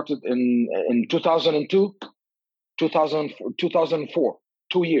in 2002, 2004,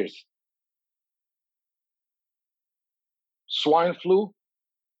 2 years. Swine flu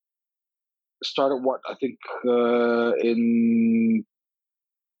started I think in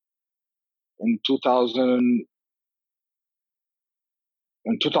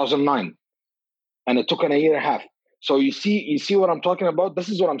 2009, and it took a year and a half. So you see what I'm talking about. This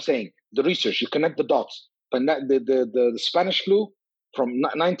is what I'm saying. The research, you connect the dots. The Spanish flu from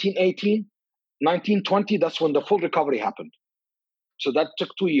 1918, 1920. That's when the full recovery happened. So that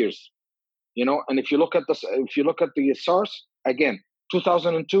took 2 years. And if you look at the SARS again,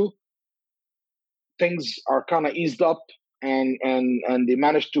 2002, things are kind of eased up, and they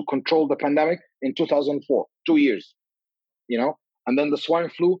managed to control the pandemic in 2004. 2 years. And then the swine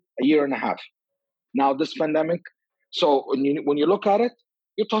flu, a year and a half. Now this pandemic. So when you look at it,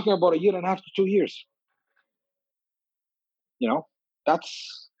 you're talking about a year and a half to 2 years.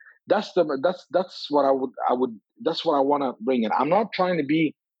 That's what I would that's what I want to bring in. I'm not trying to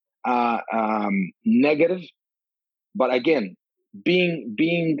be negative, but again, being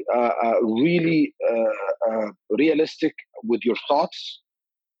really realistic with your thoughts,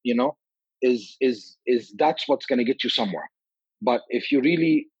 is that's what's going to get you somewhere. But if you're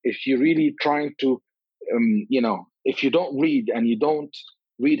really trying to, if you don't read, and you don't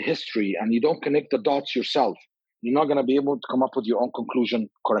read history, and you don't connect the dots yourself, you're not going to be able to come up with your own conclusion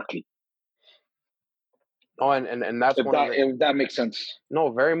correctly. Oh, and that's if that makes sense.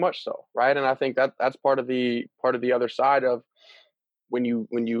 No, very much so, right? And I think that's part of the other side of when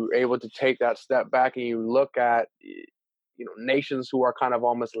you're able to take that step back and you look at nations who are kind of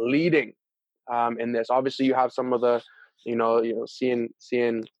almost leading in this. Obviously, you have some of the seeing.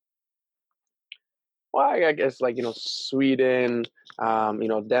 Well, I guess like Sweden,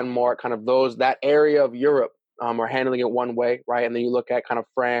 Denmark, kind of that area of Europe are handling it one way, right? And then you look at kind of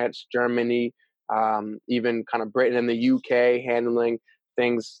France, Germany, even kind of Britain and the UK handling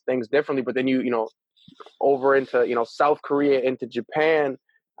things differently. But then over into South Korea, into Japan.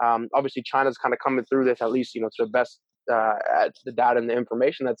 Obviously, China's kind of coming through this, at least to the best at the data and the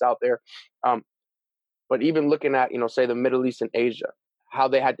information that's out there. But even looking at say the Middle East and Asia, how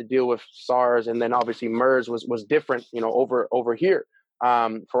they had to deal with SARS, and then obviously MERS was different, over here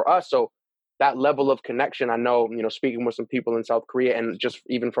for us. So that level of connection, I know, speaking with some people in South Korea, and just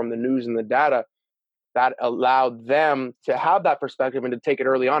even from the news and the data, that allowed them to have that perspective and to take it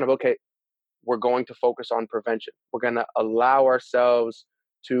early on of, okay, we're going to focus on prevention. We're going to allow ourselves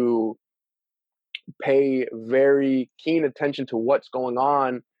to pay very keen attention to what's going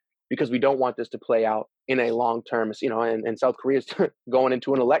on, because we don't want this to play out in a long term. And South Korea is going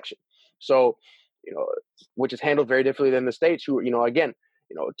into an election. So, which is handled very differently than the States, who, again,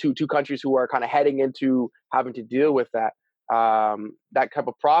 two countries who are kind of heading into having to deal with that type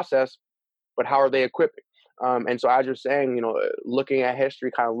of process, but how are they equipping? And so as you're saying, looking at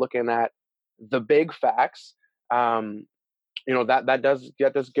history, kind of looking at the big facts, that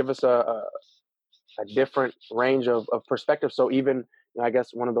does give us a different range of perspective. So even, I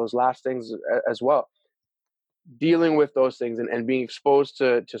guess one of those last things as well, dealing with those things and being exposed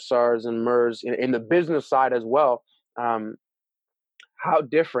to SARS and MERS in the business side as well. How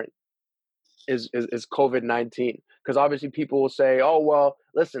different is COVID-19, because obviously people will say, oh well,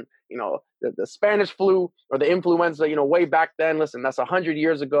 listen, the Spanish flu or the influenza, way back then, listen, that's 100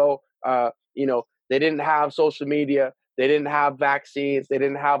 years ago. They didn't have social media, they didn't have vaccines, they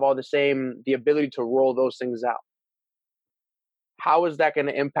didn't have all the ability to roll those things out. How is that going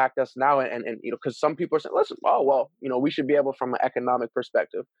to impact us now? And because some people are saying, listen, oh well, we should be able from an economic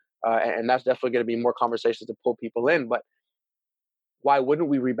perspective, and that's definitely going to be more conversations to pull people in. But why wouldn't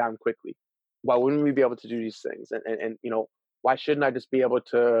we rebound quickly? Why wouldn't we be able to do these things? And why shouldn't I just be able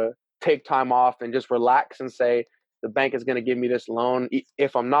to take time off and just relax and say the bank is going to give me this loan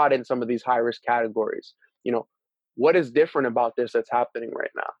if I'm not in some of these high risk categories? What is different about this that's happening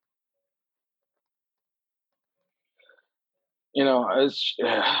right now? It's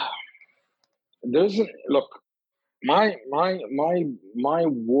there's look. My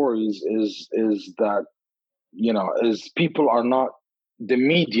worries is that is people are not, the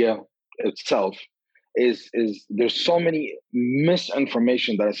media itself is there's so many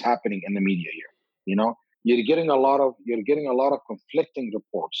misinformation that is happening in the media here. You're getting a lot of conflicting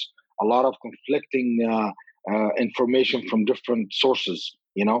reports, a lot of conflicting information from different sources.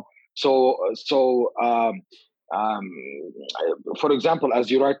 So um, for example, as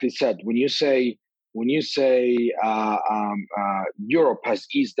you rightly said, when you say Europe has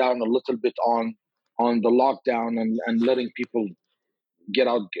eased down a little bit on the lockdown and letting people get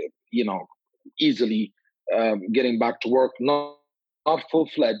out, easily, getting back to work, not full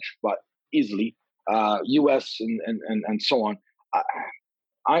fledged, but easily, U.S. and so on.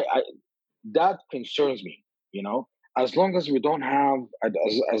 I that concerns me. As long as we don't have,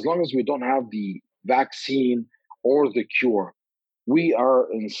 as long as we don't have the vaccine or the cure, we are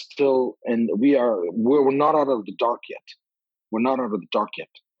still, and we're not out of the dark yet. We're not out of the dark yet,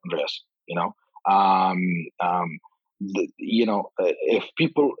 Andreas. If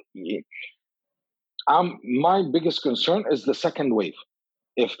people, my biggest concern is the second wave.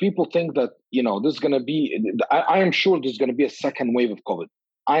 If people think that this is going to be, I am sure there's going to be a second wave of COVID.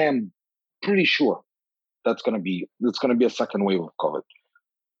 I am pretty sure that's going to be a second wave of COVID.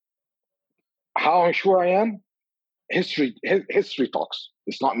 How unsure I am, history talks.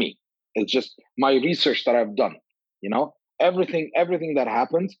 It's not me. It's just my research that I've done. Everything that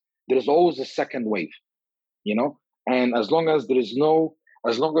happens, there's always a second wave. And as long as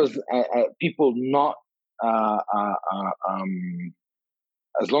people not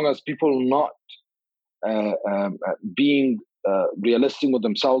as long as people not being realistic with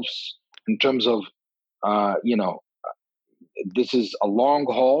themselves in terms of this is a long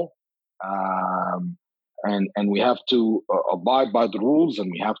haul, and we have to abide by the rules,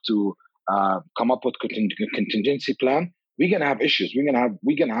 and we have to come up with contingency plan. We're gonna have issues. We're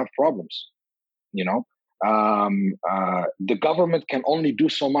gonna have problems. The government can only do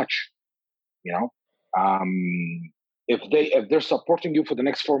so much. If they're supporting you for the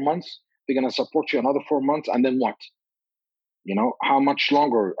next 4 months, they're gonna support you another 4 months, and then what? How much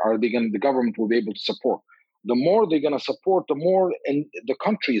longer are they going? The government will be able to support. The more they're going to support, the more the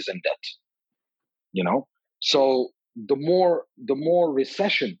country is in debt. So the more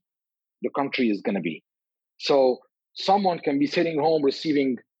recession the country is going to be. So someone can be sitting home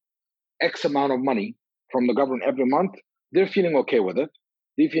receiving X amount of money from the government every month. They're feeling okay with it.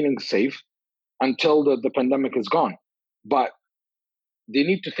 They're feeling safe until the pandemic is gone. But they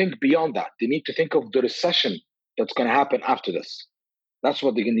need to think beyond that. They need to think of the recession that's going to happen after this. That's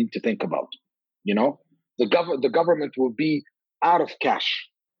what they need to think about. The government will be out of cash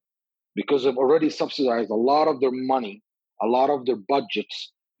because they've already subsidized a lot of their money, a lot of their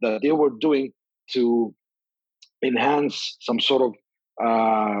budgets that they were doing to enhance some sort of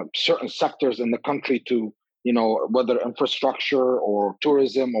certain sectors in the country to, whether infrastructure or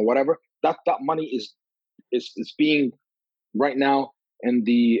tourism or whatever. That money is being right now in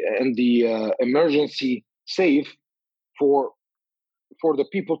the emergency save for the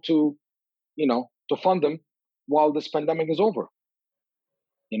people to to fund them while this pandemic is over.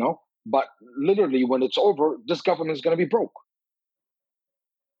 But literally when it's over, this government is going to be broke.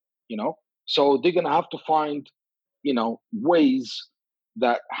 So they're going to have to find ways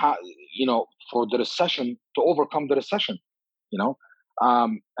that for the recession, to overcome the recession.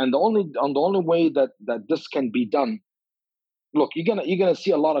 And the only way that this can be done. Look, you're gonna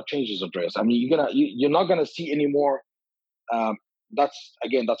see a lot of changes, Andreas. I mean, you're not gonna see any more. That's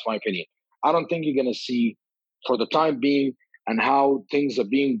my opinion. I don't think you're gonna see, for the time being, and how things are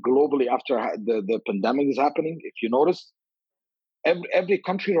being globally after the pandemic is happening. If you notice, every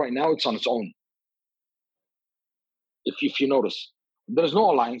country right now, it's on its own. If you notice, there's no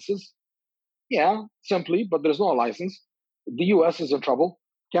alliances. Yeah, simply, but there's no alliances. The U.S. is in trouble.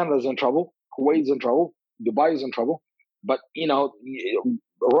 Canada is in trouble. Kuwait is in trouble, Dubai is in trouble, but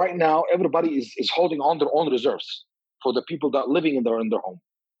right now everybody is holding on their own reserves for the people that are living in their home,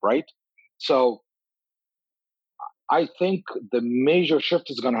 right? So I think the major shift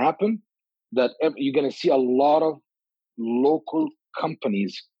is going to happen, that you're going to see a lot of local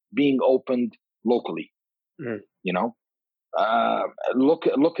companies being opened locally. Mm. You know, look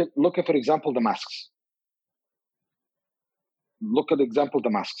at for example the masks. Look at the example of the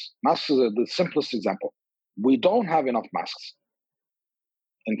masks. Masks is the simplest example. We don't have enough masks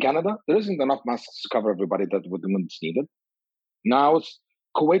in Canada. There isn't enough masks to cover everybody that would it's needed. Now it's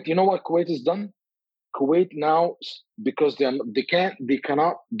Kuwait. You know what Kuwait has done? Kuwait now, because they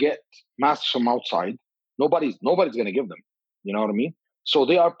cannot get masks from outside. Nobody's going to give them. You know what I mean? So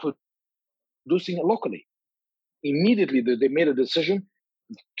they are producing it locally. Immediately, they made a decision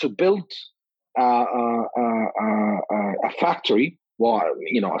to build a factory. Well,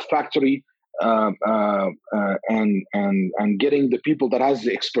 a factory, and getting the people that has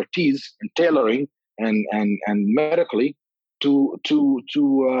the expertise in tailoring and medically to do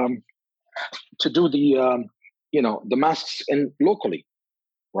the the masks in locally,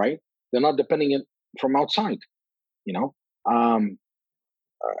 right? They're not depending it from outside, you know, um,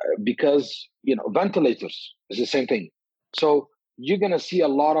 because ventilators is the same thing. So you're gonna see a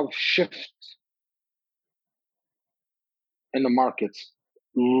lot of shift in the markets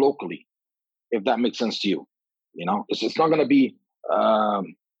locally, if that makes sense to you. It's not gonna be.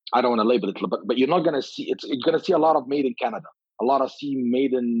 I don't want to label it, but you're not gonna see it's. You're gonna see a lot of made in Canada, a lot of C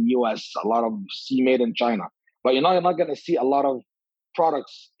made in US, a lot of C made in China. But you're not gonna see a lot of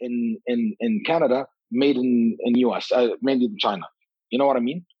products in Canada made in US, made in China. You know what I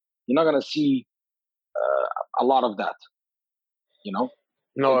mean? You're not gonna see a lot of that. No,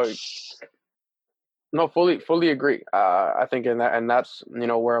 It's no, fully agree. I think that's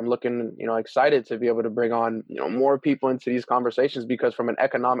where I'm looking, excited to be able to bring on more people into these conversations, because from an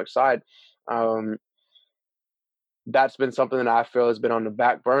economic side, um, that's been something that I feel has been on the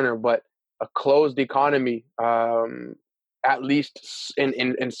back burner. But a closed economy, at least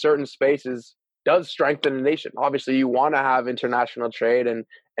in certain spaces, does strengthen the nation. Obviously, you want to have international trade and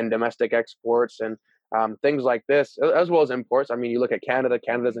domestic exports and things like this, as well as imports. I mean, you look at Canada.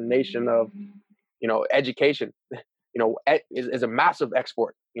 Canada's a nation of education. Is a massive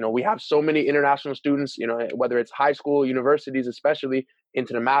export. We have so many international students. Whether it's high school, universities, especially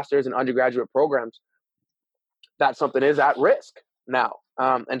into the masters and undergraduate programs, that something is at risk now.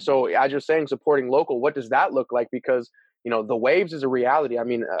 And so, as you're saying, supporting local, what does that look like? Because the waves is a reality. I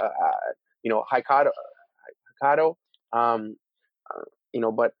mean, Hokkaido, um,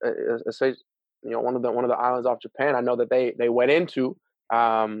 but say, one of the islands off Japan. I know that they went into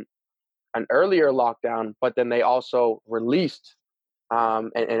an earlier lockdown, but then they also released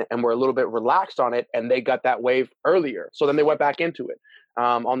and were a little bit relaxed on it, and they got that wave earlier. So then they went back into it.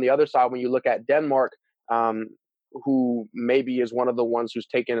 On the other side, when you look at Denmark, who maybe is one of the ones who's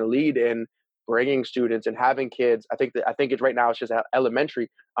taken a lead in bringing students and having kids, I think it's right now it's just elementary,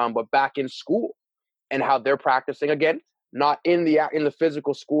 but back in school, and how they're practicing again, not in the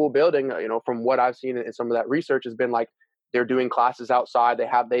physical school building. From what I've seen in some of that research, has been like they're doing classes outside.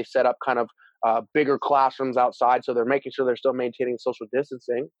 They set up kind of bigger classrooms outside, so they're making sure they're still maintaining social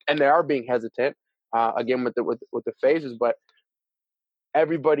distancing, and they are being hesitant again with the phases. But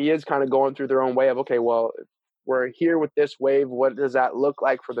everybody is kind of going through their own way of, okay, well, we're here with this wave. What does that look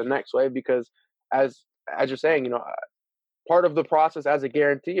like for the next wave? Because as you're saying, part of the process as a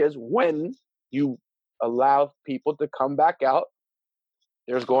guarantee is when you allow people to come back out,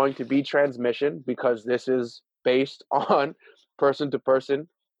 there's going to be transmission, because this is based on person to person,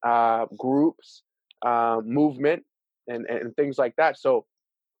 groups, movement, and things like that. So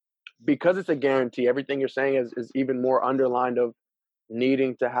because it's a guarantee, everything you're saying is even more underlined of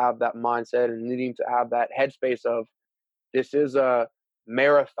needing to have that mindset and needing to have that headspace of, this is a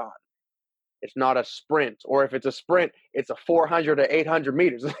marathon. It's not a sprint. Or if it's a sprint, it's a 400 or 800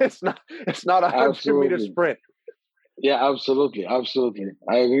 meters. It's not a 100-meter sprint. Yeah, absolutely. I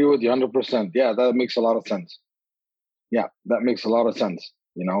agree with you 100%. Yeah, that makes a lot of sense. Yeah, that makes a lot of sense.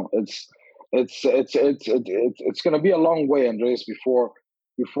 It's going to be a long way, Andreas, before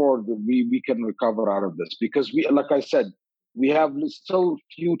we can recover out of this, because like I said, we have still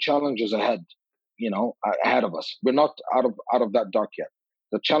few challenges ahead. Ahead of us. We're not out of that dark yet.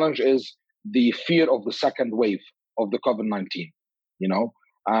 The challenge is the fear of the second wave of the COVID-19. The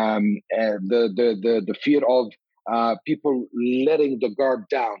fear of people letting their guard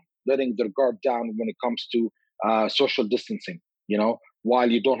down when it comes to social distancing.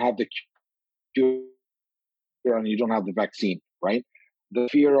 While you don't have the cure and you don't have the vaccine, right? the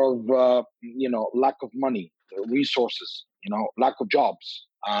fear of lack of money, resources, lack of jobs.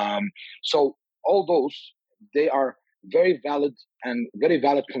 So all those, they are very valid and very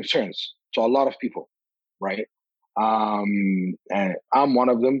valid concerns to a lot of people, right? And I'm one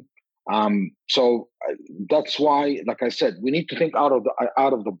of them. So that's why, like I said, we need to think out of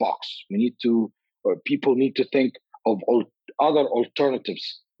the box. We need to people need to think of other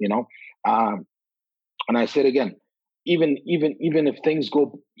alternatives. And I said again, even if things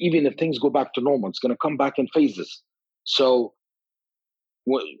go back to normal, it's going to come back in phases. So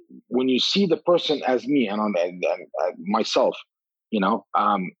when you see the person as me and myself,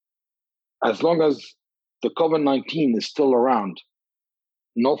 as long as the COVID-19 is still around,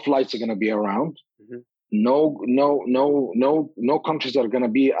 no flights are going to be around. Mm-hmm. No countries are going to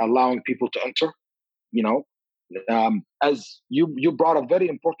be allowing people to enter. As you brought a very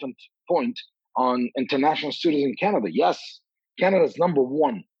important point on international students in Canada. Yes, Canada is number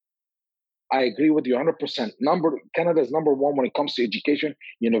one. I agree with you 100%. Canada is number one when it comes to education,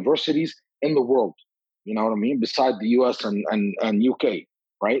 universities in the world. You know what I mean? Beside the US and UK,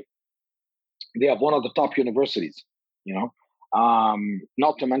 right? They have one of the top universities, not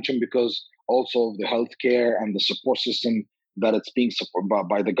to mention because also of the healthcare and the support system that it's being supported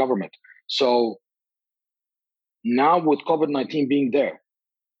by the government. So now with COVID-19 being there,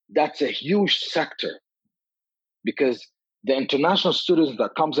 that's a huge sector, because the international students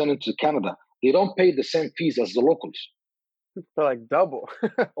that comes into Canada, they don't pay the same fees as the locals. For like double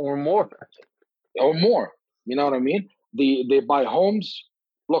or more. Or more. You know what I mean? They buy homes.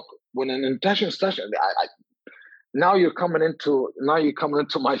 Look, when an international student, now you're coming into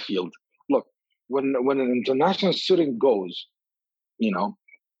my field. Look, when an international student goes, the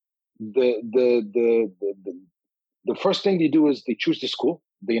first thing they do is they choose the school,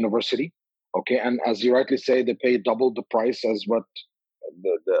 the university, okay, and as you rightly say, they pay double the price as what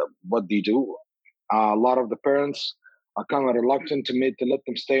they do. A lot of the parents are kind of reluctant to let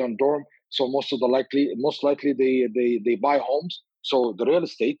them stay on dorm, so most likely they buy homes. So the real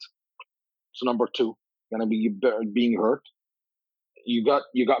estate is number two, gonna be being hurt. You got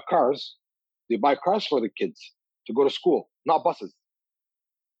cars. They buy cars for the kids to go to school, not buses,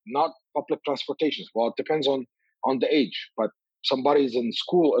 not public transportation. Well, it depends on the age, but somebody's in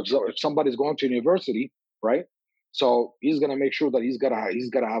school, if somebody's going to university, right? So he's gonna make sure that he's gotta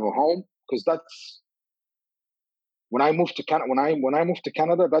have a home, because that's when I moved to Canada. When I moved to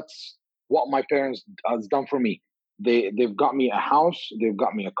Canada, that's what my parents has done for me. They've got me a house, they've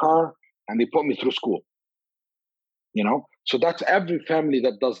got me a car, and they put me through school. So that's every family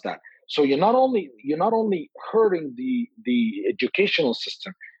that does that. So you're not only hurting the educational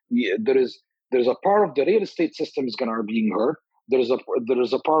system. There's a part of the real estate system is going to be being hurt. There's a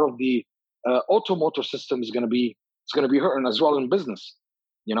part of the automotive system is going to be hurting as well in business.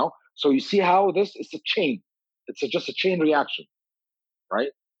 So you see how this is a chain. It's just a chain reaction,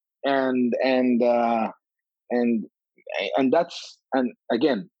 right? And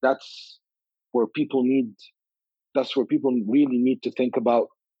again, that's where people really need to think about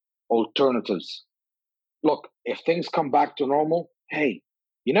alternatives. Look, if things come back to normal, hey,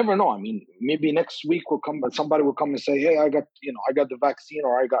 you never know. I mean, maybe next week somebody will come and say, hey, I got the vaccine,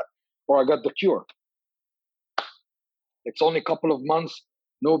 or I got the cure. It's only a couple of months,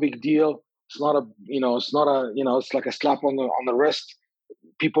 no big deal. It's like a slap on the wrist.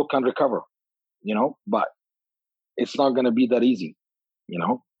 People can recover, but it's not going to be that easy.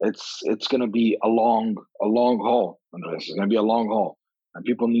 It's going to be a long haul. It's going to be a long haul, and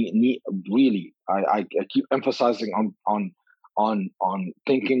people need really. I keep emphasizing on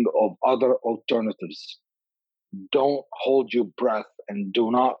thinking of other alternatives. Don't hold your breath, and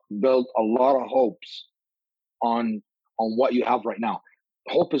do not build a lot of hopes on what you have right now.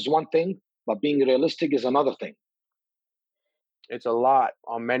 Hope is one thing, but being realistic is another thing. It's a lot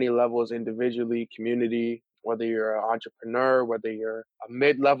on many levels, individually, community, whether you're an entrepreneur, whether you're a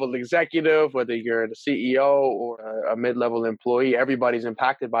mid-level executive, whether you're the CEO or a mid-level employee, everybody's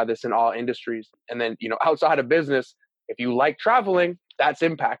impacted by this in all industries. And then, outside of business, if you like traveling, that's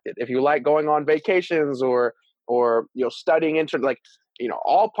impacted. If you like going on vacations or studying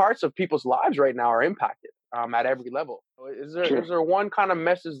all parts of people's lives right now are impacted at every level. So is there one kind of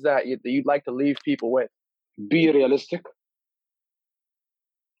message that you'd like to leave people with? Be realistic.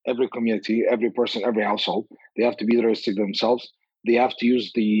 Every community, every person, every household, they have to be realistic themselves. They have to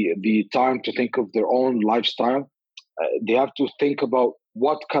use the time to think of their own lifestyle. They have to think about,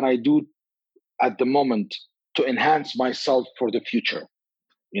 what can I do at the moment to enhance myself for the future.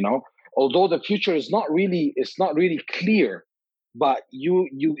 Although the future is not really clear, but you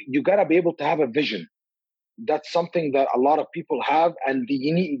gotta be able to have a vision. that's something that a lot of people have, and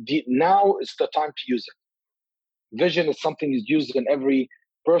now is the time to use it. Vision is something is used in every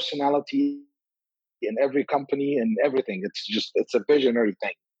personality, in every company, and everything. It's a visionary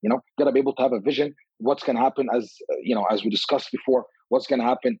thing. Gotta be able to have a vision. What's going to happen, as we discussed before, what's going to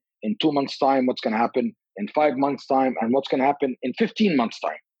happen in 2 months time, what's going to happen in 5 months time, and what's going to happen in 15 months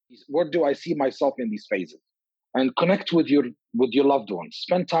time. Where do I see myself in these phases? And connect with your loved ones,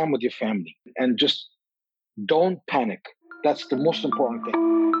 spend time with your family, and just don't panic. That's the most important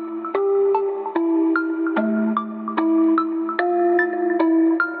thing.